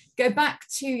mercury. Go back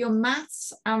to your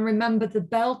maths and remember the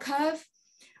bell curve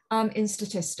in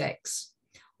statistics.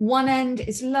 One end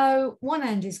is low, one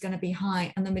end is going to be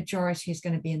high, and the majority is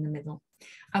going to be in the middle.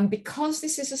 And because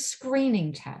this is a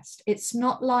screening test, it's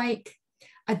not like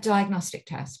a diagnostic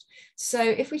test. So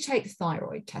if we take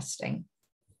thyroid testing,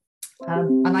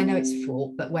 and I know it's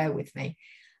fraught, but bear with me.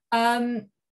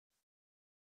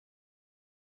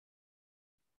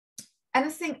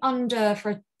 Anything under, for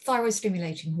a thyroid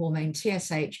stimulating hormone,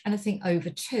 TSH, anything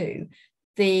over 2,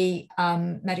 the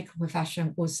medical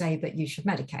profession will say that you should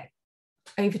medicate.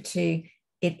 Over 2,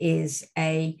 it is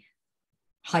a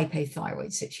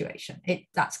hypothyroid situation.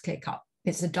 That's clear cut.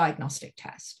 It's a diagnostic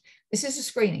test. This is a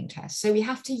screening test. So we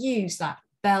have to use that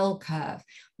bell curve.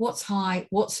 What's high,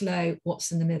 what's low,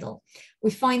 what's in the middle.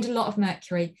 We find a lot of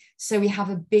mercury, so we have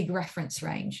a big reference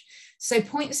range. So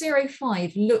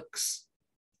 0.05 looks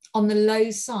on the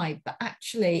low side, but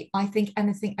actually I think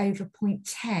anything over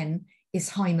 0.10 is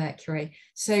high mercury.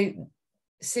 So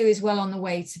Sue is well on the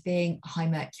way to being high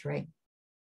mercury.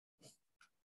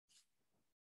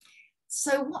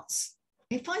 So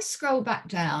if I scroll back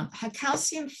down, her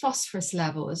calcium phosphorus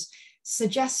levels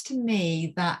suggest to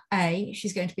me that A,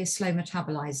 she's going to be a slow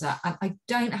metabolizer. And I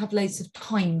don't have loads of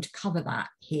time to cover that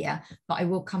here, but I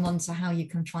will come on to how you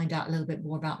can find out a little bit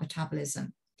more about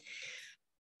metabolism.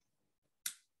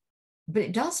 But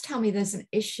it does tell me there's an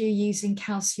issue using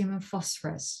calcium and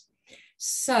phosphorus.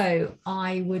 So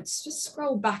I would just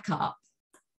scroll back up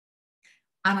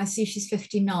and I see she's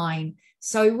 59.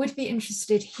 So I would be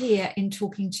interested here in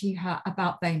talking to her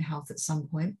about bone health at some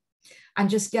point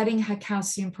and just getting her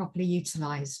calcium properly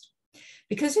utilized.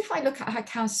 Because if I look at her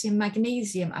calcium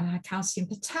magnesium and her calcium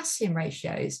potassium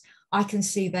ratios, I can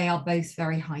see they are both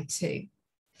very high too.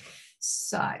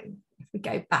 So if we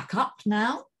go back up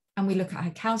now and we look at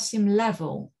her calcium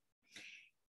level,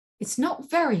 it's not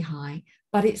very high,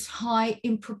 but it's high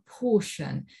in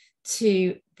proportion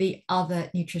to the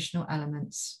other nutritional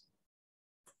elements.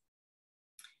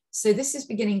 So this is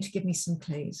beginning to give me some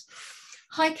clues.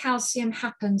 High calcium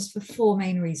happens for 4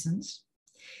 main reasons.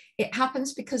 It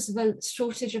happens because of a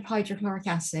shortage of hydrochloric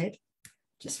acid.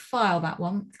 Just file that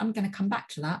one. I'm going to come back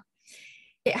to that.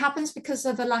 It happens because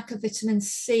of a lack of vitamin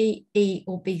C, E,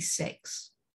 or B6.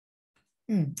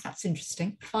 That's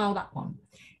interesting. File that one.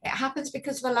 It happens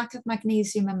because of a lack of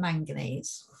magnesium and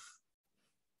manganese.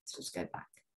 Let's just go back.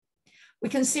 We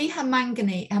can see her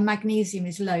magnesium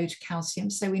is low to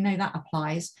calcium, so we know that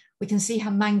applies. We can see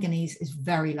her manganese is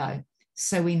very low,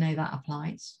 so we know that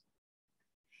applies.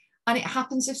 And it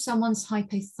happens if someone's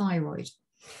hypothyroid.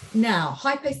 Now,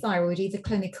 hypothyroid, either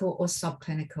clinical or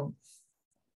subclinical.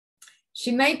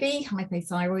 She may be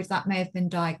hypothyroid, that may have been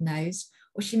diagnosed,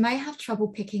 or she may have trouble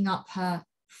picking up her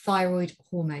thyroid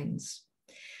hormones.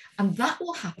 And that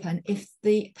will happen if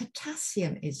the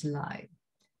potassium is low.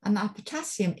 And that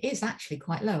potassium is actually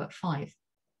quite low at 5.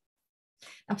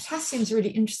 Now, potassium is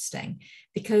really interesting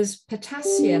because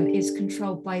potassium is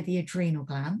controlled by the adrenal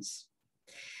glands.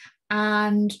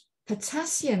 And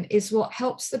potassium is what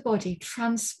helps the body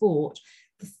transport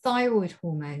the thyroid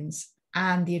hormones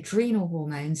and the adrenal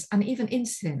hormones and even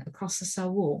insulin across the cell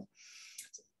wall.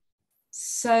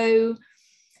 So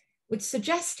would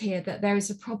suggest here that there is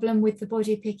a problem with the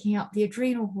body picking up the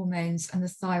adrenal hormones and the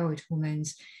thyroid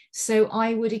hormones. So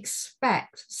I would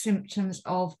expect symptoms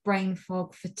of brain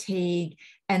fog, fatigue,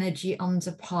 energy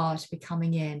under par to be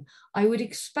coming in. I would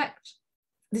expect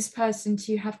this person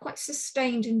to have quite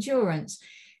sustained endurance,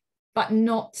 but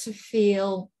not to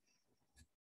feel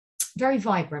very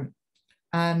vibrant.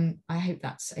 I hope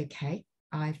that's okay.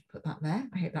 I've put that there.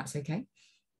 I hope that's okay.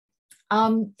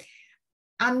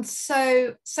 And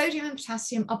so sodium and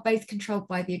potassium are both controlled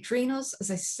by the adrenals.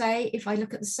 As I say, if I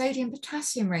look at the sodium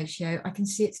potassium ratio, I can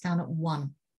see it's down at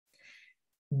 1.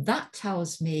 That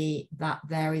tells me that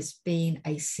there has been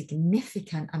a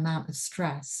significant amount of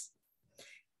stress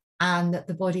and that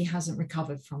the body hasn't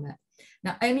recovered from it.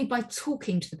 Now, only by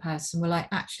talking to the person will I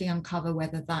actually uncover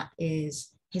whether that is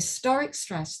historic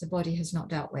stress the body has not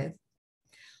dealt with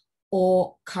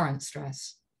or current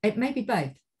stress. It may be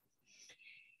both.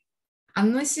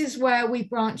 And this is where we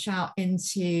branch out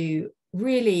into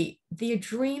really the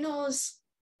adrenals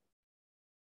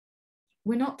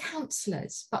we're not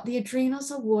counselors, but the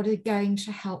adrenals are what are going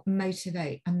to help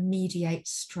motivate and mediate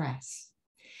stress.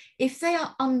 If they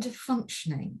are under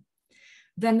functioning,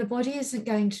 then the body isn't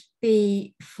going to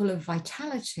be full of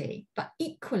vitality, but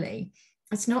equally,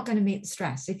 it's not going to meet the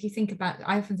stress. If you think about,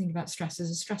 I often think about stress as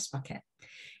a stress bucket.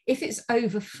 If it's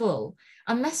over full,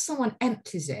 unless someone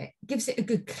empties it, gives it a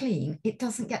good clean, it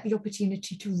doesn't get the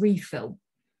opportunity to refill.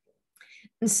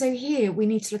 And so here we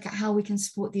need to look at how we can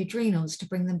support the adrenals to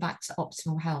bring them back to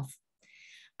optimal health.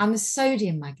 And the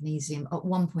sodium magnesium at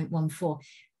 1.14,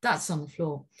 that's on the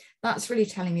floor. That's really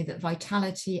telling me that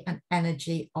vitality and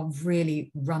energy are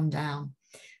really run down.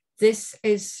 This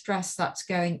is stress that's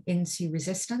going into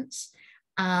resistance.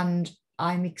 And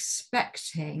I'm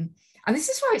expecting, and this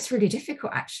is where it's really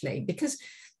difficult actually, because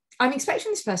I'm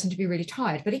expecting this person to be really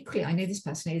tired, but equally I know this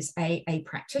person is a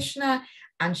practitioner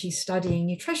and she's studying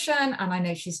nutrition, and I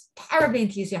know she's terribly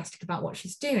enthusiastic about what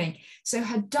she's doing. So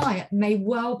her diet may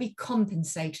well be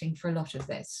compensating for a lot of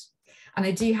this. And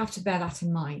I do have to bear that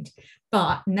in mind.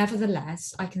 But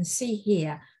nevertheless, I can see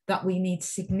here that we need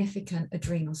significant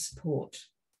adrenal support.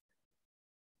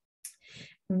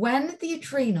 When the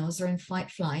adrenals are in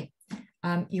fight-flight,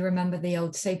 you remember the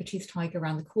old saber-toothed tiger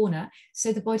around the corner,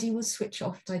 so the body will switch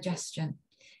off digestion.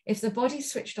 If the body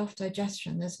switched off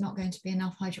digestion, there's not going to be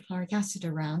enough hydrochloric acid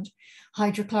around.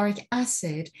 Hydrochloric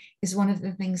acid is one of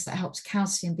the things that helps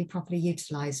calcium be properly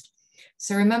utilized.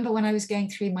 So remember when I was going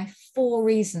through my 4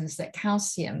 reasons that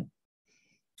calcium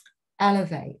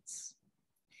elevates,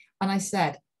 and I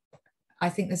said, I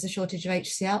think there's a shortage of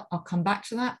HCl. I'll come back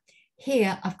to that.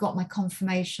 Here, I've got my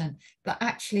confirmation that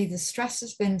actually the stress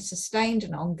has been sustained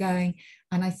and ongoing.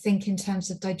 And I think in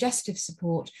terms of digestive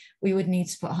support, we would need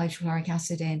to put hydrochloric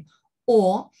acid in.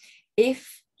 Or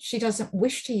if she doesn't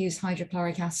wish to use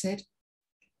hydrochloric acid,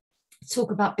 talk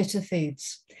about bitter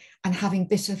foods and having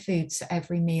bitter foods at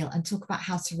every meal, and talk about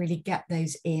how to really get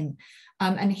those in.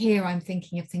 And here I'm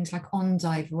thinking of things like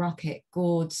endive, rocket,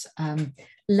 gourds,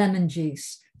 lemon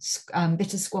juice,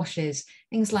 bitter squashes,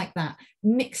 things like that,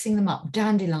 mixing them up,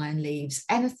 dandelion leaves,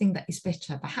 anything that is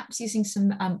bitter, perhaps using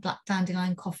some black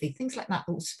dandelion coffee, things like that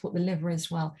that will support the liver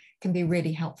as well, can be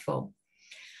really helpful.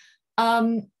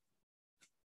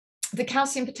 The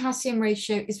calcium-potassium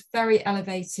ratio is very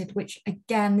elevated, which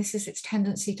again, this is its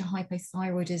tendency to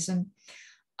hypothyroidism.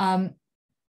 The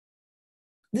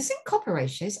zinc-copper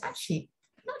ratio is actually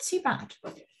not too bad.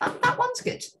 That one's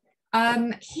good.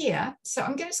 Here, so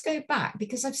I'm going to go back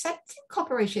because I've said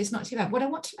zinc-copper ratio is not too bad. What I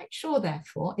want to make sure,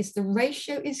 therefore, is the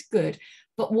ratio is good,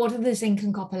 but what are the zinc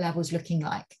and copper levels looking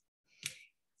like?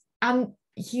 And,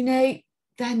 you know,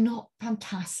 they're not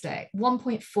fantastic.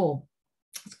 1.4,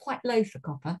 it's quite low for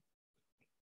copper.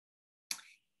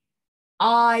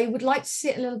 I would like to see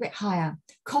it a little bit higher.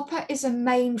 Copper is a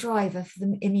main driver for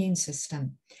the immune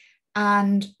system.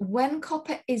 And when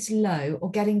copper is low or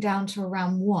getting down to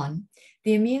around 1,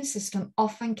 the immune system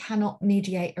often cannot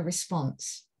mediate a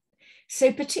response.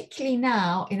 So particularly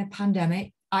now in a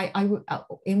pandemic,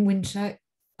 in winter,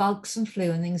 bugs and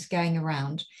flu and things going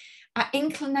around, our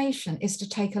inclination is to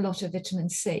take a lot of vitamin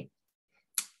C.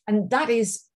 And that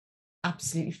is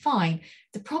absolutely fine.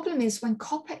 The problem is when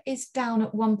copper is down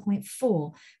at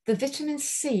 1.4, the vitamin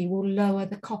C will lower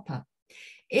the copper.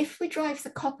 If we drive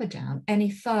the copper down any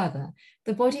further,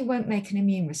 the body won't make an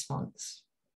immune response.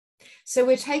 So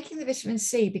we're taking the vitamin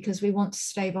C because we want to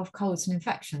stave off colds and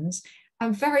infections.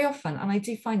 And very often, and I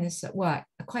do find this at work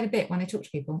quite a bit when I talk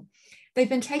to people, they've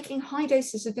been taking high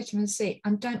doses of vitamin C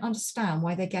and don't understand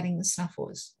why they're getting the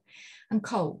snuffles and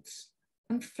colds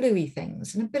and flu-y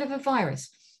things and a bit of a virus.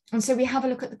 And so we have a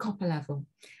look at the copper level,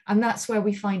 and that's where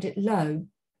we find it low.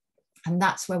 And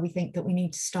that's where we think that we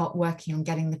need to start working on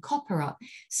getting the copper up.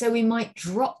 So we might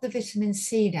drop the vitamin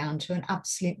C down to an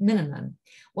absolute minimum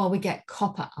while we get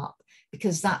copper up,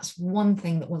 because that's one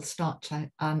thing that will start to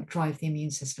drive the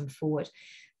immune system forward.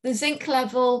 The zinc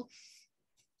level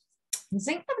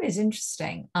is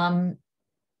interesting.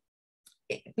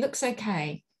 It looks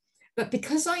okay, but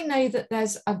because I know that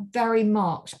there's a very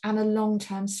marked and a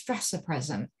long-term stressor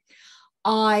present,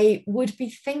 I would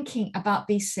be thinking about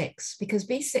B6, because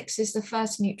B6 is the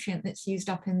first nutrient that's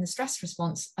used up in the stress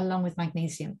response along with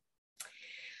magnesium.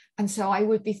 And so I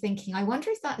would be thinking, I wonder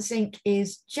if that zinc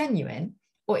is genuine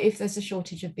or if there's a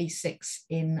shortage of B6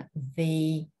 in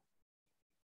the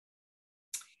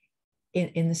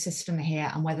system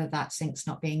here, and whether that zinc's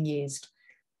not being used.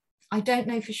 I don't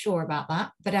know for sure about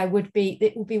that, but it would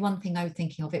be one thing I would be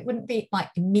thinking of. It wouldn't be like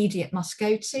immediate must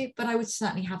go to, but I would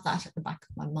certainly have that at the back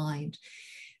of my mind.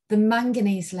 The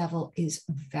manganese level is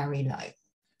very low.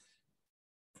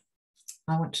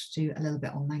 I want to do a little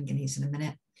bit on manganese in a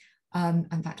minute.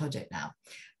 In fact, I'll do it now.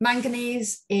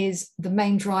 Manganese is the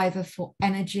main driver for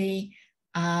energy,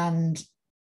 and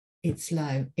it's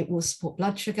low. It will support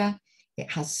blood sugar.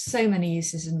 It has so many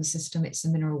uses in the system. It's a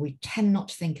mineral we tend not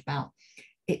to think about.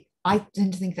 I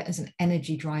tend to think of it as an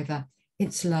energy driver.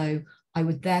 It's low. I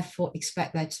would therefore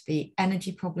expect there to be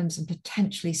energy problems and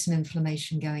potentially some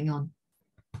inflammation going on.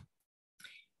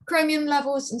 Chromium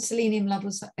levels and selenium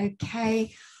levels are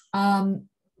okay. I'm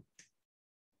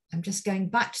just going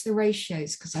back to the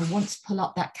ratios because I want to pull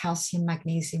up that calcium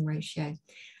magnesium ratio.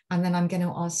 And then I'm going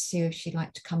to ask Sue if she'd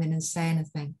like to come in and say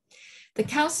anything. The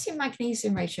calcium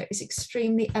magnesium ratio is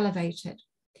extremely elevated.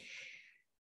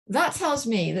 That tells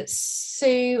me that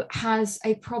Sue has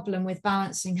a problem with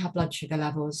balancing her blood sugar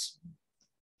levels.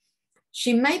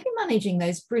 She may be managing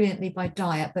those brilliantly by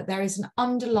diet, but there is an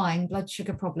underlying blood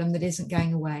sugar problem that isn't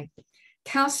going away.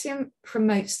 Calcium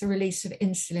promotes the release of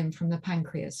insulin from the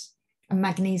pancreas, and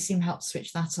magnesium helps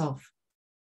switch that off.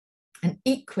 And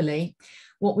equally,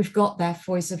 what we've got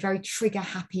therefore is a very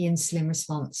trigger-happy insulin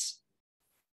response.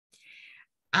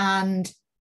 And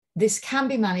this can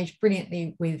be managed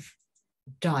brilliantly with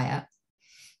diet.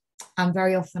 And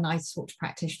very often I talk to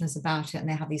practitioners about it and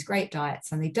they have these great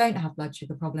diets and they don't have blood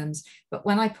sugar problems. But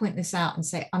when I point this out and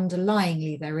say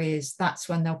underlyingly there is, that's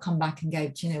when they'll come back and go,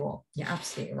 do you know what? You're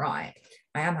absolutely right.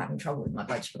 I am having trouble with my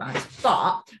blood sugar balance,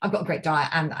 but I've got a great diet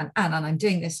and I'm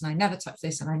doing this and I never touch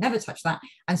this and I never touch that.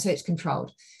 And so it's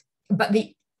controlled. But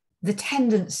the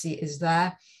tendency is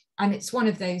there. And it's one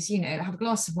of those, you know, have a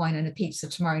glass of wine and a pizza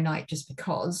tomorrow night just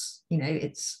because, you know,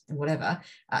 it's whatever,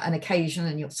 an occasion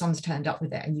and your son's turned up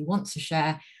with it and you want to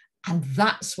share. And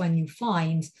that's when you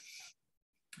find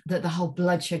that the whole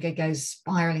blood sugar goes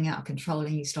spiraling out of control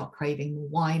and you start craving more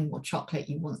wine, more chocolate,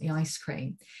 you want the ice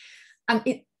cream. And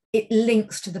it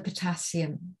links to the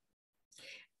potassium.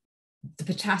 The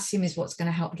potassium is what's going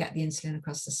to help get the insulin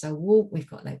across the cell wall. We've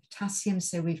got low potassium,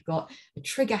 so we've got a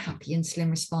trigger-happy insulin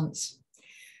response.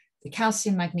 The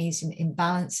calcium magnesium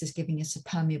imbalance is giving us a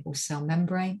permeable cell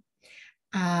membrane.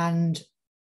 And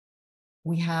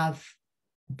we have,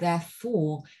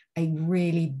 therefore, a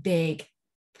really big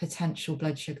potential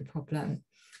blood sugar problem.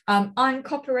 Iron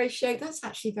copper ratio, that's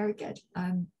actually very good.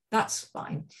 That's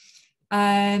fine.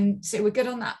 So we're good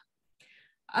on that.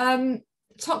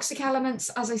 Toxic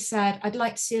elements, as I said, I'd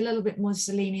like to see a little bit more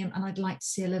selenium and I'd like to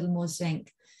see a little more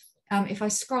zinc. If I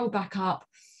scroll back up,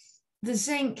 the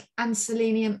zinc and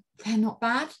selenium, they're not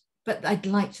bad, but I'd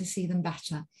like to see them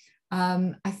better.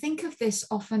 I think of this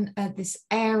often, this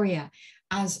area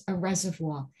as a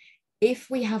reservoir. If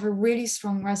we have a really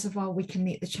strong reservoir, we can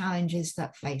meet the challenges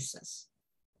that face us.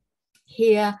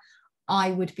 Here,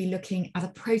 I would be looking at a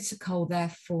protocol,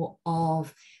 therefore,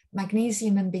 of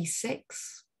magnesium and B6.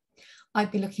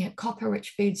 I'd be looking at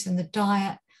copper-rich foods in the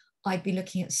diet. I'd be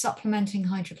looking at supplementing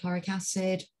hydrochloric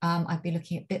acid. I'd be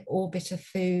looking at bit or bitter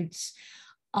foods.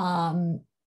 I'd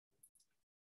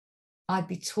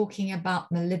be talking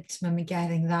about molybdenum and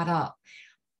getting that up.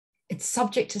 It's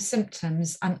subject to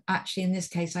symptoms. And actually, in this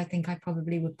case, I think I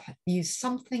probably would use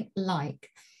something like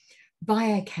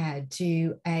BioCare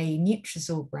do a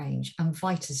Nutrisorb range and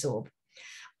Vitasorb.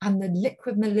 And the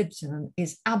liquid molybdenum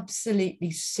is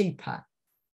absolutely super.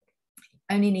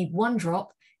 You only need one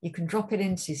drop. You can drop it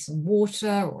into some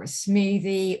water or a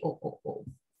smoothie or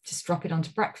just drop it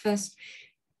onto breakfast.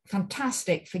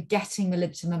 Fantastic for getting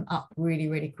molybdenum up really,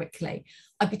 really quickly.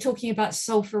 I'd be talking about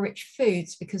sulfur-rich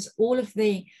foods because all of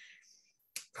the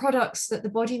products that the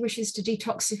body wishes to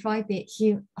detoxify, be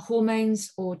it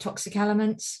hormones or toxic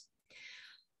elements,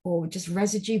 or just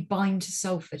residue bind to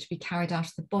sulfur to be carried out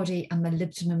of the body, and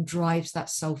molybdenum drives that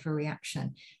sulfur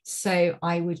reaction. So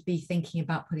I would be thinking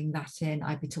about putting that in.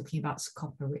 I'd be talking about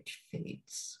copper-rich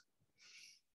foods.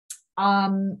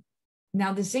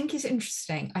 Now the zinc is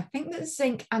interesting. I think that the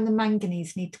zinc and the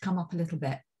manganese need to come up a little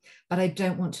bit, but I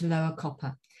don't want to lower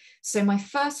copper. So my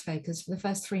first focus for the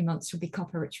first 3 months would be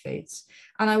copper-rich foods.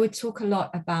 And I would talk a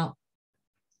lot about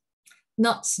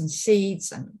nuts and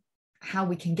seeds and how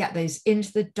we can get those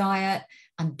into the diet,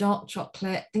 and dark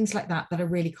chocolate, things like that, that are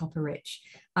really copper rich,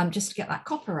 just to get that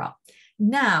copper up.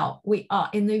 Now we are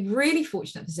in the really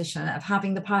fortunate position of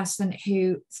having the person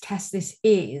whose test this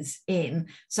is in.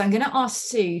 So I'm going to ask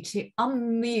Sue to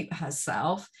unmute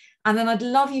herself, and then I'd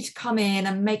love you to come in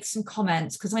and make some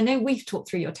comments, because I know we've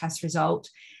talked through your test result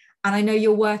and I know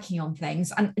you're working on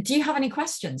things. And do you have any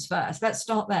questions first? Let's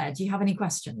start there. Do you have any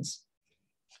questions?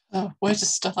 Oh, where to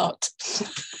start?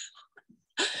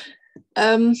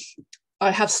 I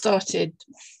have started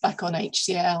back on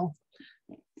HCl,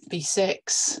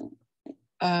 B6.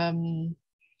 I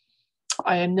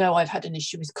know I've had an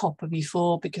issue with copper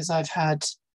before because I've had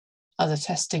other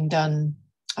testing done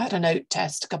I had a note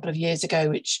test a couple of years ago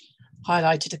which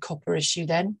highlighted a copper issue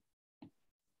then.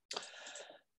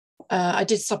 I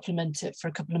did supplement it for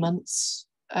a couple of months.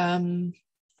 Blood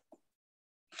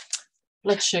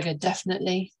sugar,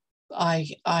 definitely.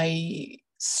 I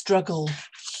struggle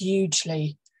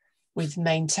hugely with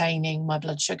maintaining my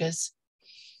blood sugars.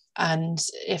 And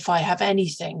if I have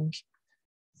anything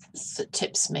that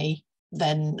tips me,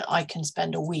 then I can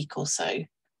spend a week or so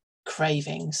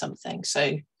craving something.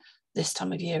 So this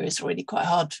time of year is really quite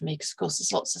hard for me because, of course,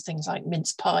 there's lots of things like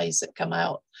mince pies that come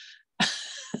out.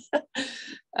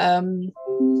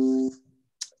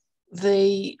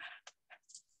 The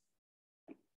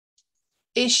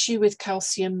issue with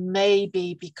calcium may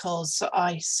be because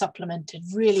I supplemented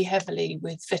really heavily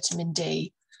with vitamin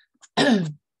D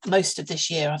most of this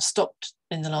year. I've stopped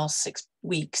in the last 6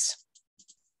 weeks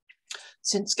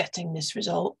since getting this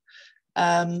result.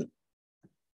 And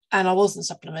I wasn't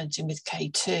supplementing with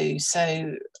K2,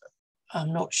 so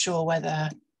I'm not sure whether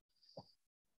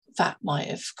that might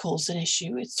have caused an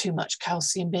issue with too much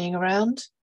calcium being around.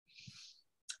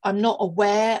 I'm not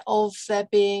aware of there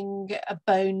being a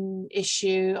bone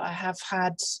issue. I haven't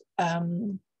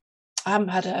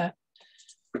had a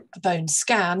bone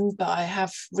scan, but I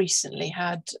have recently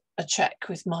had a check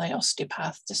with my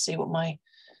osteopath to see what my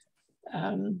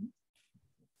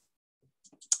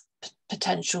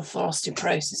potential for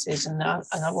osteoporosis is, and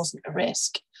I wasn't at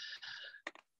risk.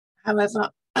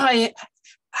 However, I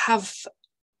have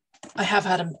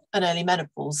had an early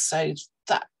menopause, so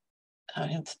that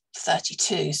I'm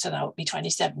 32, so that would be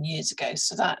 27 years ago.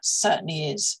 So that certainly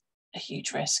is a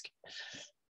huge risk.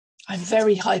 I'm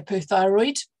very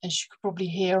hypothyroid, as you could probably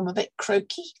hear. I'm a bit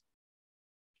croaky.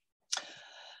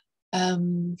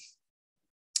 My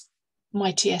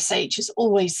TSH is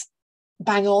always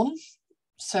bang on.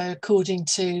 So according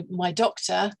to my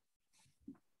doctor,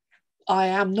 I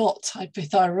am not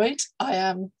hypothyroid. I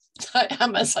am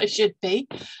as I should be.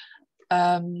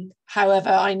 However,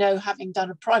 I know, having done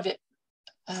a private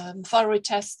thyroid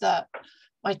test, that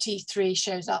my T3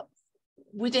 shows up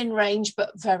within range,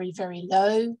 but very, very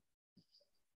low.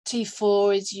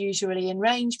 T4 is usually in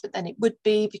range, but then it would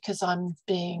be because I'm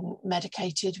being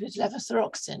medicated with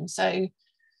levothyroxine. So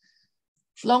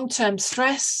long-term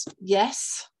stress,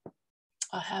 yes.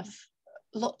 I have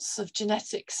lots of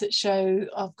genetics that show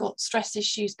I've got stress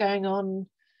issues going on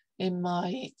in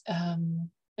my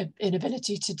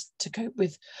inability to cope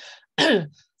with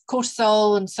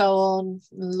cortisol and so on,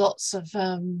 lots of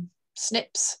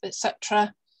SNPs,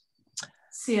 etc.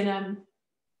 CNM.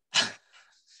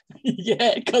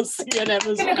 Yeah, because CNM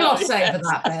as well. I'm going to gloss over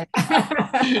that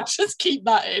bit. Just keep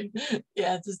that in.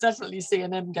 Yeah, there's definitely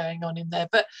CNM going on in there.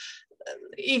 But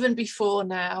even before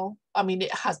now, I mean,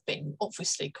 it has been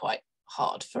obviously quite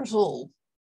hard for us all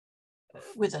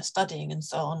with our studying and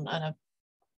so on, and a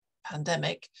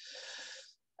pandemic.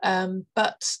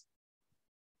 But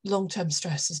long-term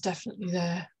stress is definitely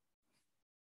there.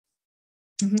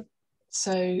 Mm-hmm.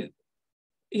 So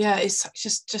yeah, it's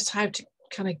just how to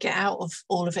kind of get out of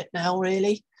all of it now,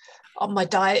 really. My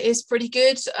diet is pretty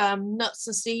good. Nuts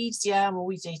and seeds, yeah, I'm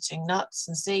always eating nuts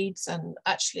and seeds, and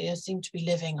actually I seem to be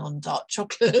living on dark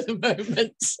chocolate at the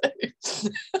moment. So.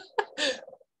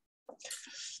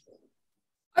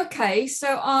 Okay,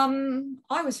 so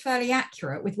I was fairly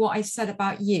accurate with what I said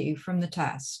about you from the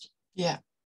test. Yeah.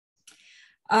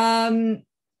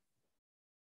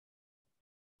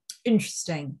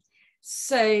 Interesting.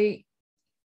 So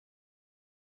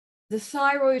the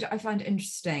thyroid I find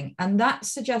interesting, and that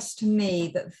suggests to me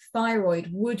that thyroid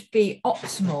would be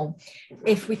optimal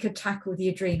if we could tackle the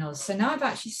adrenals. So now I've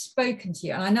actually spoken to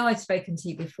you, and I know I've spoken to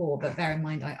you before, but bear in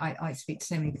mind I speak to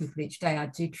so many people each day, I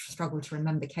do struggle to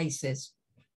remember cases.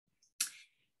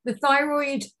 The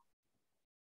thyroid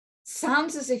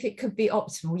sounds as if it could be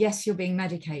optimal. Yes, you're being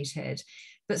medicated,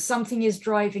 but something is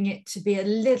driving it to be a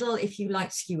little, if you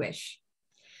like, skewish.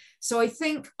 So I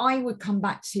think I would come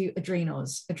back to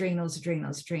adrenals. And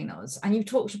you've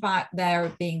talked about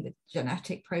there being the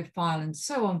genetic profile and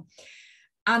so on.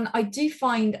 And I do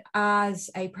find as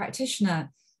a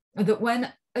practitioner that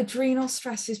when adrenal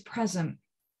stress is present,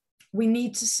 we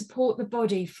need to support the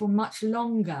body for much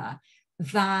longer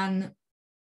than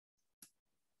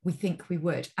we think we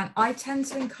would. And I tend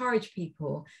to encourage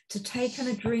people to take an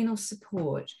adrenal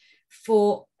support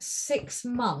for 6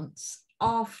 months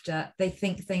after they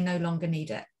think they no longer need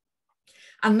it.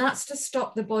 And that's to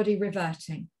stop the body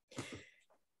reverting.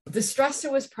 The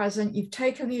stressor was present, you've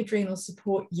taken the adrenal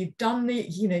support, you've done the,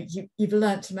 you've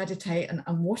learned to meditate and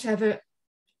whatever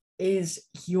is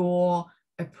your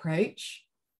approach.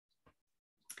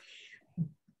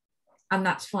 and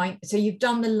that's fine. So you've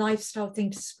done the lifestyle thing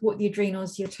to support the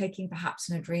adrenals. You're taking perhaps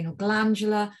an adrenal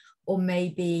glandular, or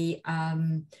maybe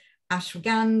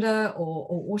ashwagandha,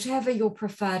 or whatever your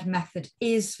preferred method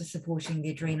is for supporting the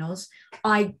adrenals.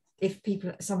 If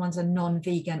someone's a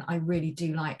non-vegan, I really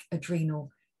do like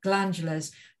adrenal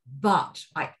glandulars, but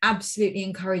I absolutely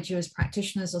encourage you as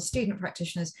practitioners or student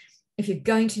practitioners, if you're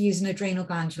going to use an adrenal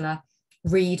glandular,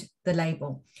 read the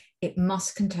label. It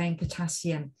must contain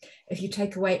potassium. If you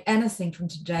take away anything from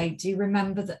today, do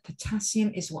remember that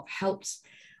potassium is what helps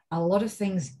a lot of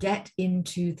things get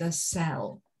into the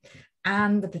cell,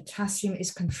 and the potassium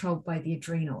is controlled by the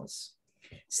adrenals.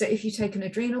 So if you take an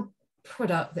adrenal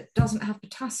product that doesn't have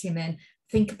potassium in,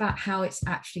 think about how it's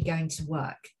actually going to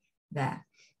work there.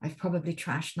 I've probably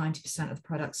trashed 90% of the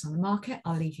products on the market.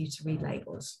 I'll leave you to read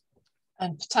labels.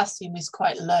 And potassium is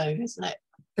quite low, isn't it?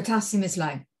 Potassium is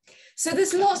low. So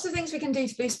there's lots of things we can do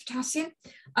to boost potassium.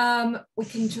 We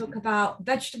can talk about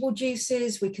vegetable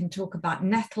juices. We can talk about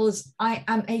nettles. I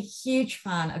am a huge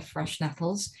fan of fresh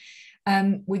nettles.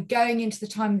 We're going into the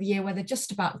time of the year where they're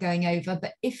just about going over,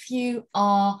 but if you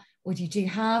are, or you do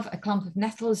have a clump of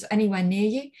nettles anywhere near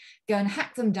you, go and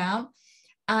hack them down.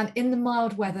 And in the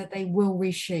mild weather, they will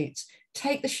reshoot.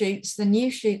 Take the shoots. The new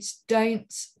shoots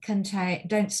don't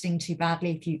sting too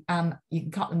badly. If you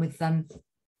can cut them with them,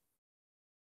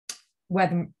 wear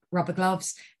them rubber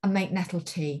gloves, and make nettle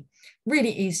tea.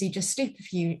 Really easy. Just steep a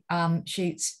few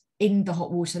shoots in the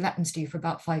hot water, let them stew for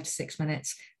about 5 to 6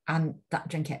 minutes, and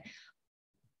drink it.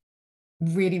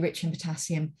 Really rich in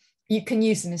potassium. You can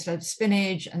use them instead of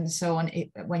spinach and so on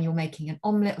when you're making an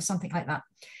omelette or something like that.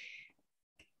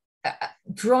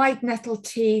 Dried nettle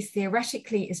tea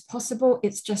theoretically is possible.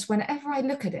 It's just whenever I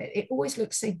look at it, it always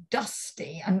looks so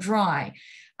dusty and dry,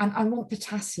 and I want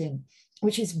potassium,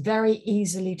 which is very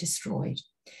easily destroyed.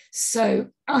 So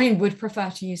I would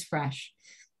prefer to use fresh.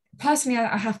 Personally,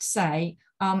 I have to say,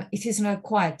 it is an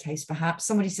acquired taste, perhaps.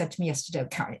 Somebody said to me yesterday, oh,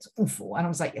 Karen, it's awful. And I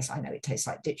was like, yes, I know it tastes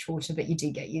like ditch water, but you do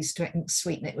get used to it and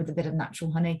sweeten it with a bit of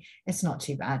natural honey. It's not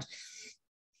too bad.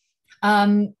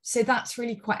 So that's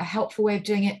really quite a helpful way of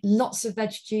doing it. Lots of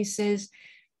veg juices,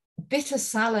 bitter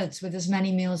salads with as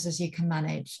many meals as you can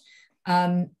manage.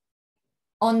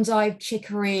 Endive,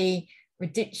 chicory,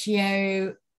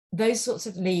 radicchio, those sorts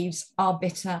of leaves are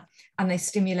bitter and they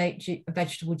stimulate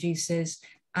vegetable juices,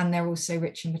 and they're also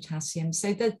rich in potassium.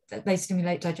 So they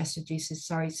stimulate digestive juices,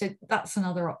 sorry. So that's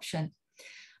another option.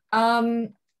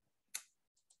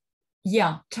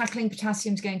 Yeah, tackling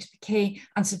potassium is going to be key,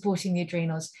 and supporting the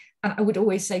adrenals. And I would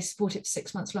always say support it for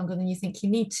 6 months longer than you think you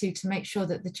need to make sure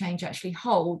that the change actually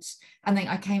holds. And then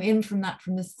I came in from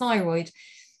the thyroid.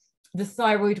 The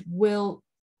thyroid will,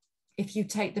 if you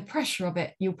take the pressure of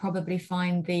it, you'll probably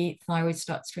find the thyroid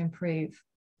starts to improve.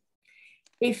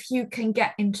 If you can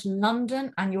get into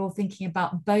London and you're thinking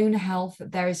about bone health,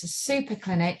 there is a super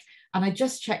clinic, and I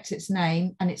just checked its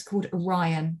name, and it's called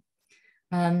Orion.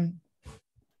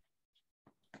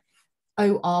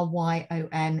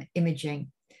 ORYON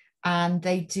imaging, and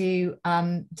they do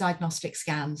diagnostic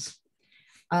scans.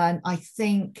 I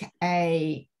think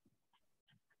a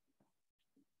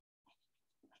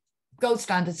gold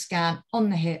standard scan on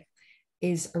the hip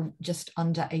is just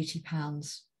under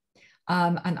 £80.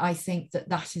 And I think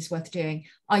that is worth doing.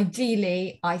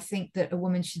 Ideally, I think that a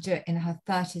woman should do it in her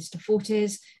 30s to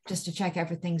 40s, just to check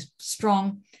everything's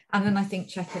strong. And then I think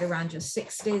check it around your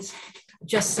 60s,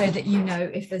 just so that you know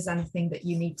if there's anything that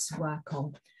you need to work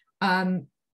on.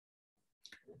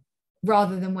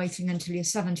 Rather than waiting until you're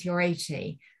 70 or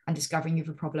 80 and discovering you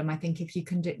have a problem. I think if you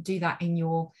can do that in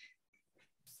your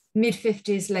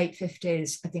mid-50s, late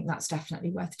 50s, I think that's definitely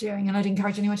worth doing, and I'd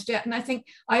encourage anyone to do it. And I think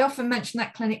I often mention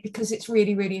that clinic because it's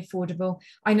really, really affordable.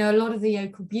 I know a lot of the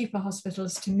local Bupa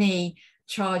hospitals, to me,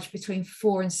 charge between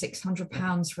 £400 and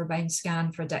 £600 for a bone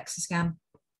scan, for a DEXA scan.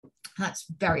 That's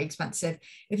very expensive.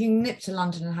 If you nip to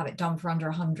London and have it done for under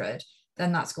 100,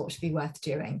 then that's got to be worth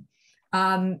doing.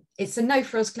 It's a no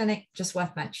frills clinic, just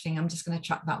worth mentioning. I'm just going to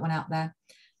chuck that one out there.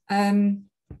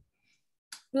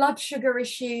 Blood sugar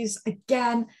issues,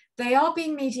 again, they are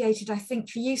being mediated, I think,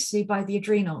 for you, Sue, by the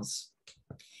adrenals.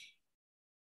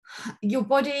 Your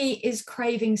body is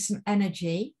craving some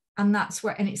energy, and that's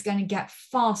where, and it's going to get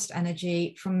fast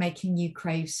energy from making you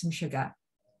crave some sugar.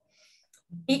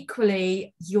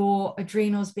 Equally, your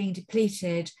adrenals being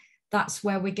depleted, that's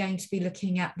where we're going to be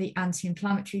looking at the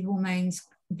anti-inflammatory hormones.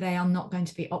 They are not going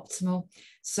to be optimal.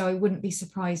 So I wouldn't be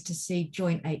surprised to see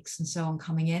joint aches and so on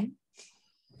coming in.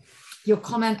 Your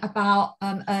comment about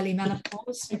early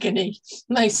menopause. Agony,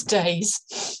 most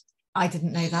days. I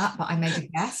didn't know that, but I made a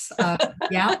guess.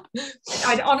 Yeah.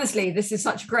 Honestly, this is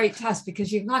such a great test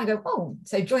because you kind of go, oh,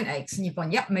 so joint aches, and you've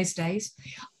gone, yep, most days.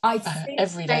 I think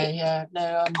every day, yeah.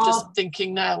 No, I'm just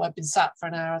thinking now, I've been sat for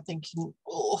an hour thinking,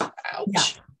 oh, ouch. Yeah.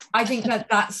 I think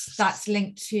that's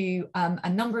linked to a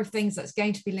number of things. That's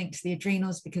going to be linked to the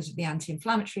adrenals because of the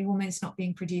anti-inflammatory hormones not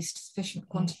being produced in sufficient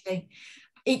quantity.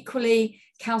 Equally,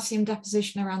 calcium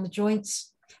deposition around the joints.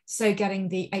 So getting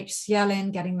the HCl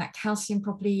in, getting that calcium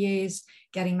properly used,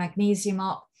 getting magnesium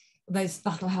up,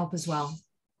 that'll help as well.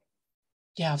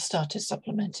 Yeah, I've started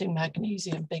supplementing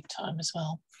magnesium big time as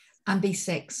well. And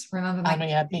B6, remember,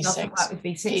 yeah, B6, with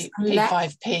B6.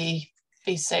 P5P,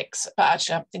 B6, but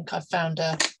actually I think I found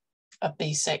a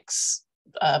B6,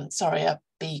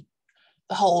 the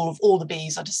whole of all the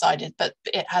Bs I decided, but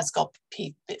it has got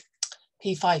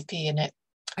P5P in it.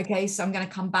 Okay, so I'm going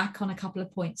to come back on a couple of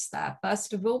points there.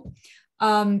 First of all,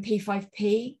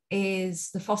 P5P is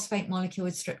the phosphate molecule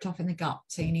is stripped off in the gut.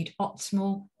 So you need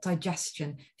optimal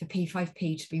digestion for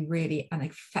P5P to be really an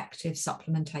effective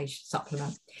supplement.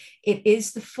 It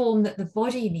is the form that the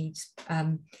body needs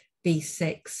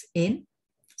B6 in.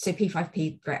 So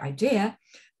P5P, great idea.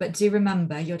 But do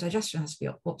remember, your digestion has to be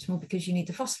optimal because you need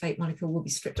the phosphate molecule will be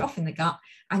stripped off in the gut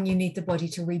and you need the body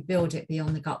to rebuild it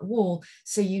beyond the gut wall.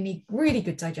 So you need really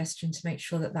good digestion to make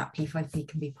sure that that P5P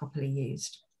can be properly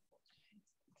used.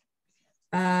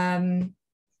 And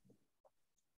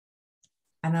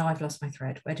now I've lost my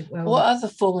thread. What other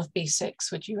form of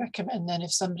B6 would you recommend then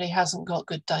if somebody hasn't got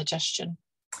good digestion?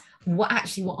 What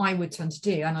I would tend to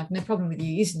do, and I've no problem with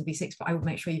you using the B6, but I would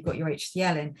make sure you've got your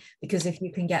HCl in, because if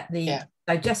you can get the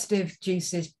digestive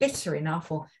juices bitter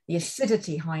enough or the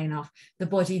acidity high enough, the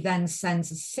body then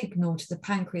sends a signal to the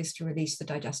pancreas to release the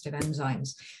digestive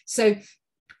enzymes. So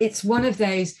it's one of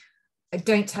those,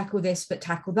 don't tackle this, but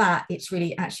tackle that. It's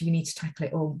really, actually, we need to tackle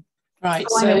it all. Right.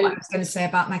 So I know what I was going to say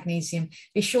about magnesium.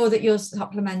 Be sure that you're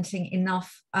supplementing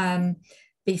enough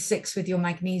B6 with your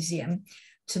magnesium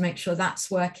to make sure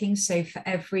that's working. So for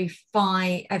every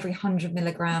 100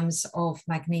 milligrams of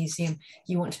magnesium,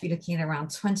 you want to be looking at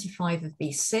around 25 of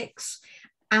B6.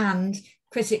 And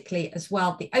critically as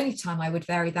well, the only time I would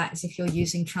vary that is if you're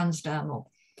using transdermal.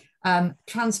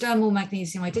 Transdermal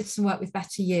magnesium, I did some work with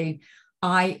Better You.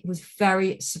 I was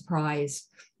very surprised.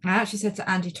 I actually said to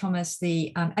Andy Thomas,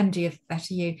 the MD of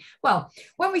Better You, well,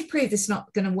 when we've proved this is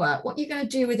not going to work, what are you going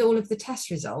to do with all of the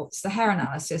test results, the hair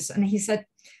analysis? And he said,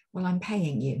 well, I'm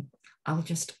paying you. I'll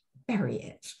just bury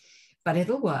it, but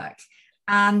it'll work.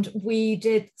 And we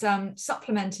did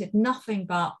supplemented nothing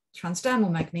but transdermal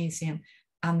magnesium,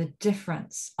 and the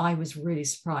difference, I was really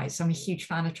surprised. I'm a huge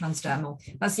fan of transdermal.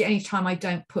 That's the only time I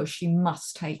don't push. You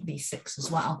must take B6 as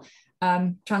well.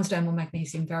 Transdermal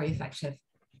magnesium, very effective.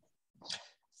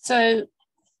 So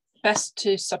best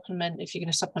to supplement, if you're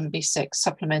going to supplement B6,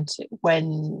 supplement it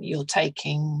when you're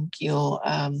taking your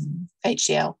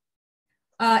HCl.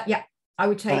 Yeah, I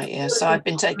would take. Right, yeah, so I've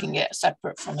been taking it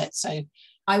separate from it, so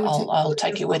I'll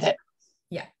take it with it.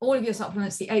 Yeah, all of your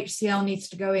supplements, the HCl needs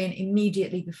to go in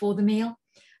immediately before the meal,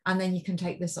 and then you can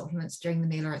take the supplements during the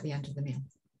meal or at the end of the meal.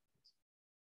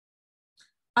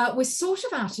 We're sort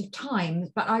of out of time,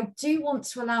 but I do want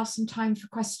to allow some time for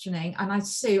questioning. And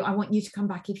Sue, I want you to come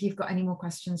back if you've got any more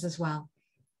questions as well.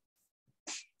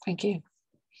 Thank you.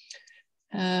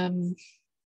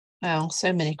 Well,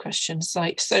 so many questions. So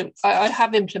I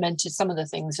have implemented some of the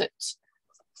things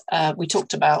that we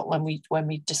talked about when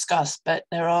we discussed, but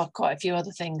there are quite a few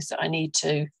other things that I need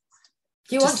to.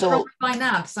 Do you want to run by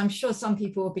now? Because I'm sure some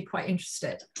people will be quite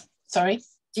interested. Sorry?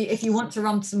 If you want to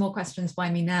run some more questions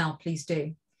by me now, please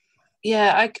do.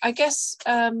 Yeah, I guess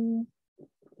the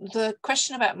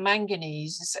question about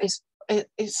manganese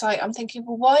it's like I'm thinking,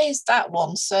 well, why is that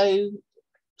one so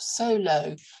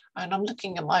low? And I'm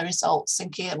looking at my results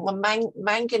thinking, well,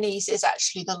 manganese is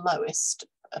actually the lowest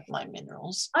of my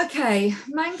minerals. Okay,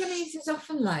 manganese is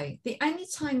often low. The only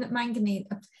time that manganese,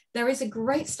 there is a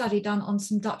great study done on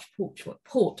some Dutch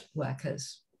port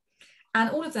workers,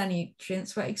 and all of their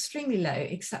nutrients were extremely low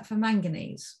except for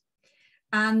manganese.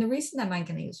 And the reason their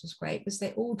manganese was great was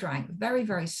they all drank very,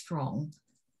 very strong,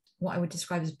 what I would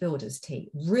describe as builder's tea,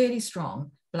 really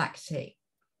strong black tea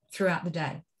throughout the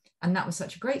day. And that was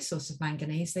such a great source of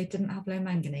manganese. They didn't have low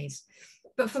manganese.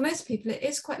 But for most people, it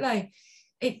is quite low.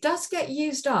 It does get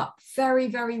used up very,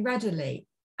 very readily.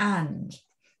 And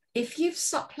if you've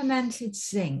supplemented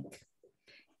zinc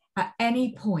at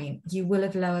any point, you will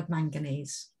have lowered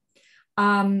manganese.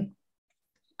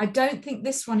 I don't think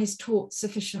this one is taught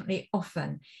sufficiently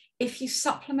often. If you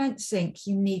supplement zinc,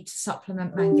 you need to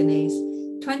supplement manganese.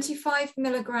 25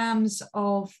 milligrams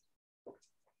of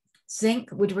Zinc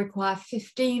would require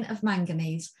 15 of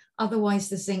manganese, otherwise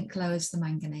the zinc lowers the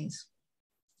manganese.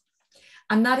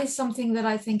 And that is something that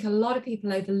I think a lot of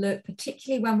people overlook,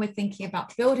 particularly when we're thinking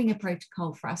about building a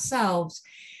protocol for ourselves.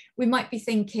 We might be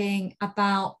thinking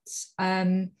about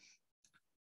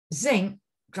zinc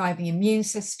driving immune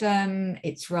system,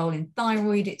 its role in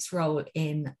thyroid, its role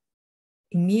in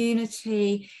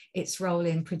immunity, its role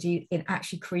in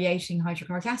actually creating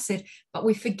hydrochloric acid, but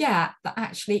we forget that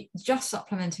actually just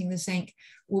supplementing the zinc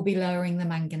will be lowering the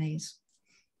manganese.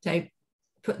 So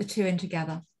put the two in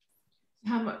together.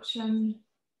 How much did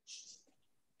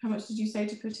you say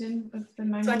to put in of the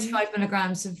manganese? 25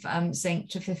 milligrams of zinc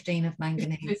to 15 of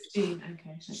manganese. 15,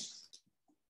 okay, thanks.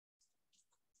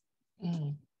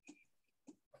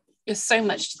 There's so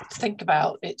much to think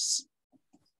about. It's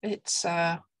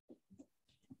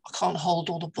I can't hold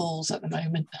all the balls at the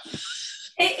moment.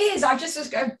 It is. I just was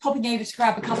popping over to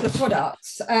grab a couple of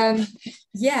products.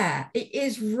 Yeah, it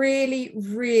is really,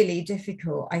 really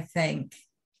difficult, I think.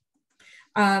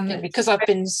 Because I've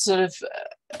been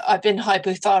I've been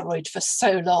hypothyroid for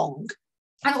so long.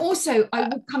 And also, I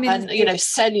would come in and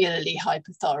cellularly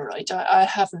hypothyroid. I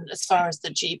haven't, as far as the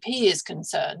GP is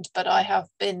concerned, but I have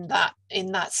been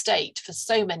in that state for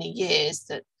so many years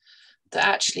that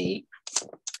actually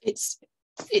it's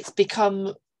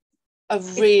become a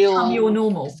real. Become your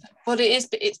normal. But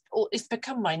it's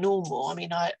become my normal. I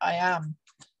mean, I am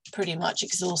pretty much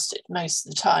exhausted most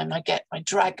of the time. I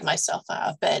drag myself out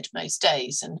of bed most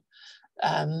days,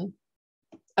 and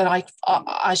I,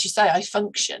 as you say, I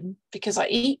function because I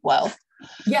eat well.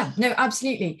 Yeah, no,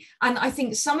 absolutely. And I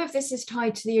think some of this is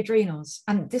tied to the adrenals.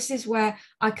 And this is where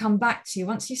I come back to,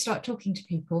 once you start talking to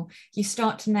people, you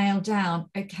start to nail down,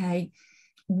 okay,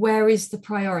 where is the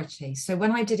priority? So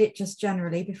when I did it just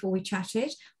generally before we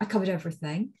chatted, I covered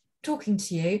everything. Talking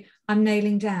to you, I'm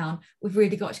nailing down, we've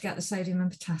really got to get the sodium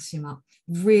and potassium up,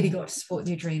 really got to support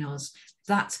the adrenals.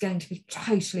 That's going to be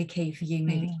totally key for you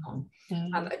moving on.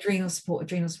 Adrenal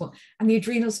support. And the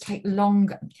adrenals take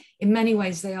longer. In many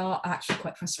ways, they are actually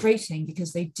quite frustrating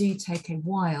because they do take a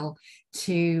while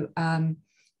to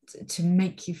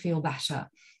make you feel better.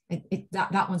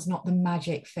 That one's not the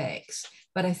magic fix,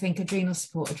 but I think adrenal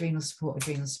support.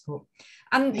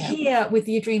 And here with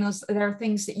the adrenals, there are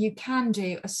things that you can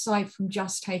do aside from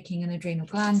just taking an adrenal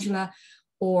glandular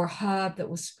or herb that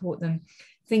will support them.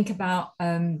 Think about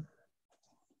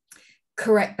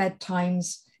correct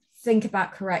bedtimes, think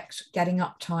about correct getting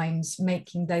up times,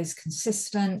 making those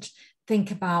consistent. Think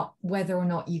about whether or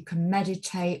not you can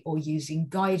meditate or using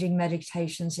guiding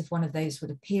meditations if one of those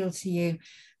would appeal to you.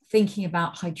 Thinking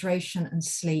about hydration and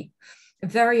sleep.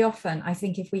 Very often, I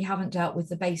think if we haven't dealt with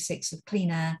the basics of clean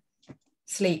air,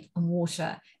 sleep and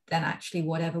water, then actually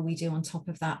whatever we do on top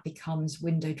of that becomes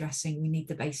window dressing. We need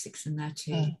the basics in there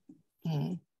too.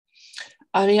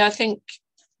 I mean, I think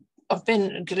I've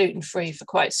been gluten-free for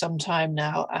quite some time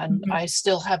now, and I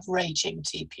still have raging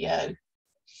TPO.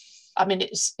 I mean,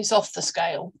 it's off the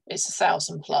scale. It's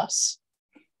 1,000 plus.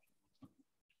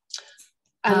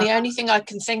 And the only thing I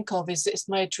can think of is it's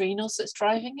my adrenals that's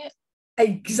driving it.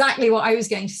 Exactly what I was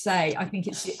going to say. I think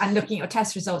it's, and looking at your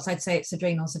test results, I'd say it's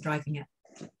adrenals are driving it.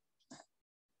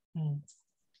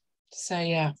 So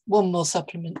yeah, one more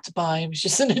supplement to buy, which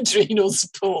is an adrenal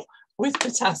support with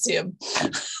potassium.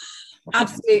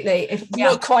 Absolutely.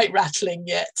 Not quite rattling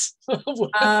yet.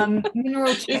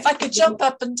 Mineral check. If I could jump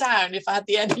up and down, if I had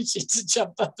the energy to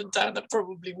jump up and down, I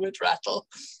probably would rattle.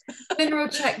 Mineral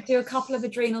check, do a couple of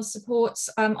adrenal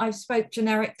supports. I spoke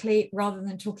generically rather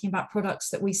than talking about products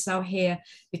that we sell here,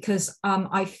 because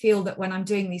I feel that when I'm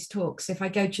doing these talks, if I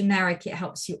go generic, it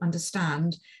helps you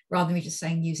understand rather than me just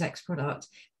saying use X product.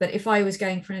 But if I was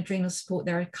going for an adrenal support,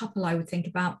 there are a couple I would think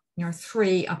about. There are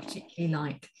three I particularly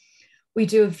like. We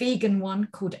do a vegan one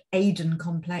called Aden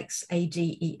Complex,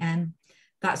 ADEN.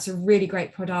 That's a really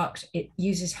great product. It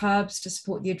uses herbs to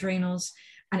support the adrenals,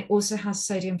 and it also has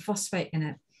sodium phosphate in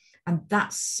it. And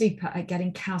that's super at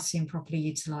getting calcium properly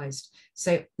utilized.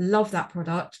 So love that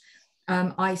product.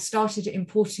 I started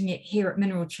importing it here at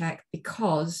Mineral Check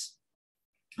because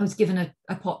I was given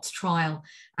a pot to trial,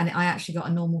 and I actually got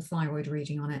a normal thyroid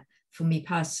reading on it for me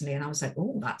personally. And I was like,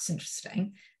 oh, that's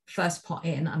interesting. First pot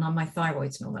in, and my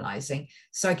thyroid's normalizing.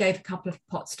 So I gave a couple of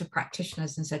pots to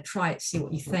practitioners and said, try it, see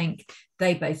what you think.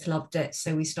 They both loved it.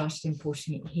 So we started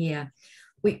importing it here.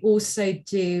 We also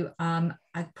do a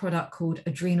product called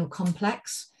Adrenal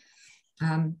Complex.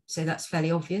 So that's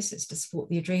fairly obvious. It's to support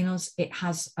the adrenals. It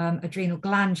has adrenal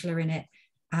glandular in it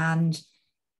and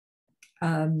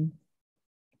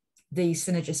the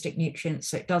synergistic nutrients.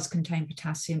 So it does contain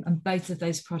potassium, and both of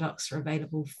those products are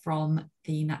available from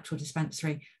the natural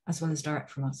dispensary as well as direct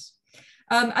from us.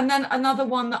 And then another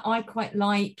one that I quite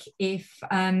like, if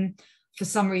for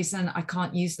some reason I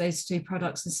can't use those two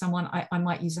products with someone, I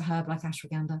might use a herb like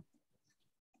ashwagandha.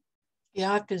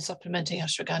 Yeah, I've been supplementing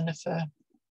ashwagandha for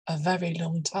a very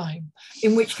long time.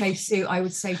 In which case, Sue, I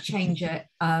would say change it.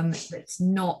 If it's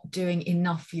not doing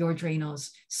enough for your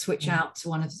adrenals, switch out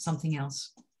to something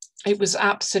else. It was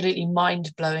absolutely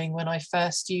mind-blowing when I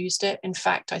first used it. In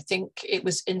fact, I think it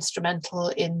was instrumental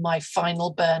in my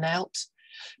final burnout,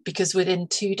 because within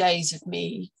 2 days of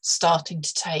me starting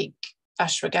to take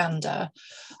ashwagandha,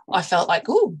 I felt like,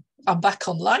 oh, I'm back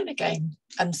online again.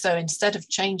 And so instead of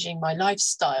changing my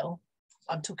lifestyle,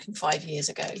 I'm talking 5 years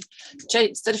ago,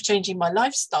 instead of changing my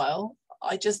lifestyle,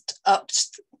 I just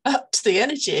upped the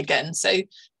energy again. So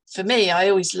for me, I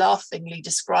always laughingly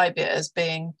describe it as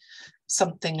being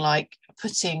something like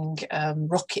putting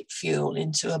rocket fuel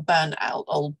into a burnt out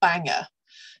old banger.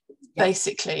 Yep.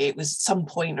 Basically, it was some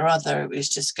point or other, it was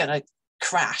just going to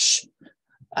crash,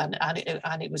 and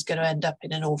it was going to end up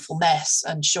in an awful mess.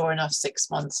 And sure enough, 6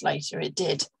 months later, it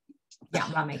did. Yeah,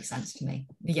 that makes sense to me.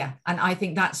 Yeah, and I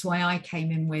think that's why I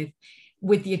came in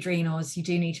with the adrenals. You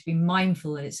do need to be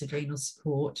mindful that it's adrenal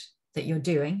support that you're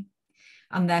doing,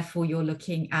 and therefore you're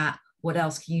looking at what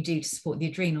else can you do to support the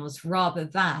adrenals, rather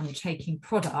than taking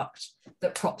product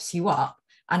that props you up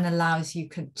and allows you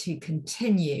to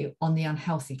continue on the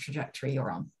unhealthy trajectory you're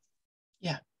on.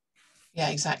 Yeah,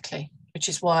 exactly. Which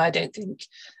is why I don't think,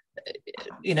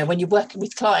 when you're working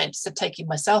with clients, so taking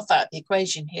myself out of the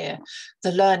equation here,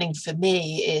 the learning for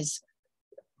me is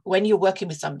when you're working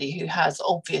with somebody who has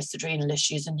obvious adrenal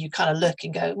issues and you kind of look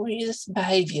and go, well, there's some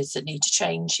behaviours that need to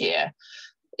change here,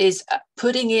 is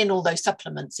putting in all those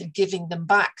supplements and giving them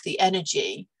back the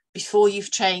energy before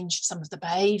you've changed some of the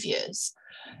behaviours.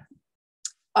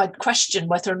 I'd question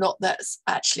whether or not that's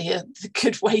actually a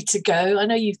good way to go. I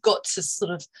know you've got to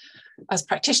sort of, as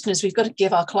practitioners, we've got to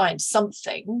give our clients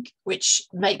something which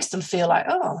makes them feel like,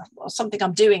 oh, well, something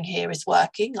I'm doing here is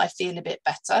working. I feel a bit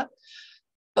better.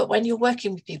 But when you're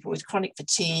working with people with chronic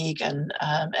fatigue and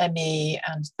ME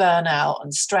and burnout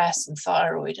and stress and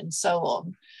thyroid and so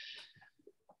on,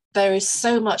 there is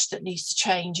so much that needs to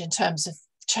change in terms of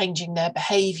changing their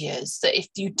behaviours, that if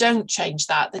you don't change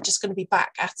that, they're just going to be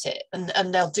back at it,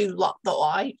 and they'll do what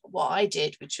I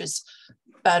did, which was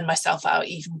burn myself out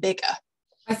even bigger.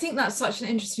 I think that's such an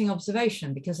interesting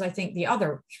observation, because I think the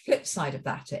other flip side of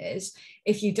that is,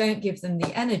 if you don't give them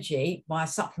the energy via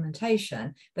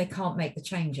supplementation, they can't make the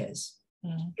changes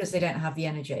because they don't have the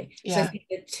energy. Yeah. So I think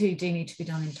the two do need to be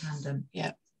done in tandem.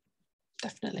 Yeah,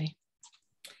 definitely.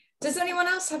 Does anyone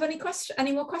else have any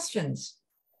more questions?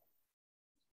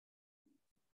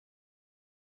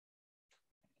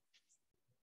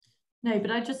 No,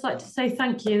 but I'd just like to say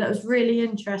thank you. That was really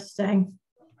interesting.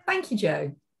 Thank you,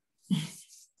 Jo.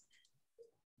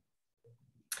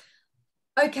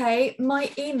 Okay, my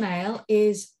email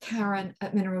is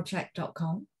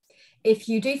karen@mineralcheck.com. If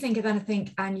you do think of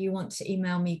anything and you want to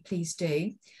email me, please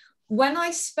do. When I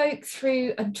spoke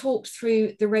through and talked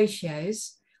through the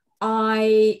ratios,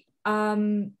 I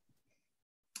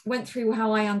went through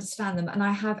how I understand them, and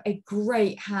I have a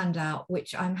great handout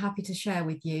which I'm happy to share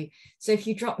with you. So if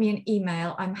you drop me an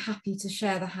email, I'm happy to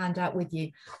share the handout with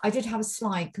you. I did have a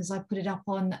slide because I put it up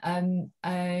on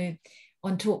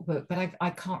TalkBook, but I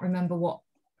can't remember what.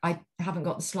 I haven't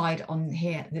got the slide on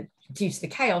here due to the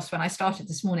chaos when I started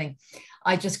this morning.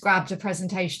 I just grabbed a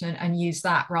presentation and used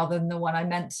that rather than the one I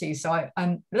meant to. So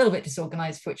I'm a little bit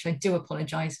disorganized, for which I do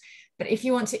apologize. But if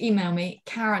you want to email me,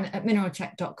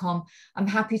 karen@mineralcheck.com, I'm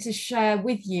happy to share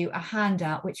with you a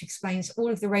handout which explains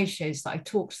all of the ratios that I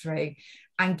talked through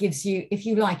and gives you, if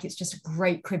you like, it's just a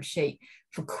great crib sheet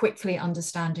for quickly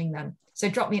understanding them. So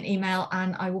drop me an email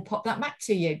and I will pop that back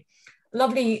to you.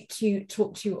 Lovely to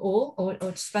talk to you all, or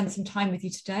to spend some time with you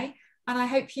today. And I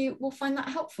hope you will find that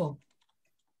helpful.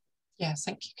 Yes,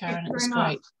 thank you, Karen. It was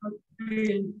great.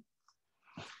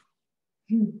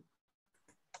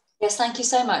 Yes, thank you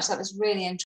so much. That was really interesting.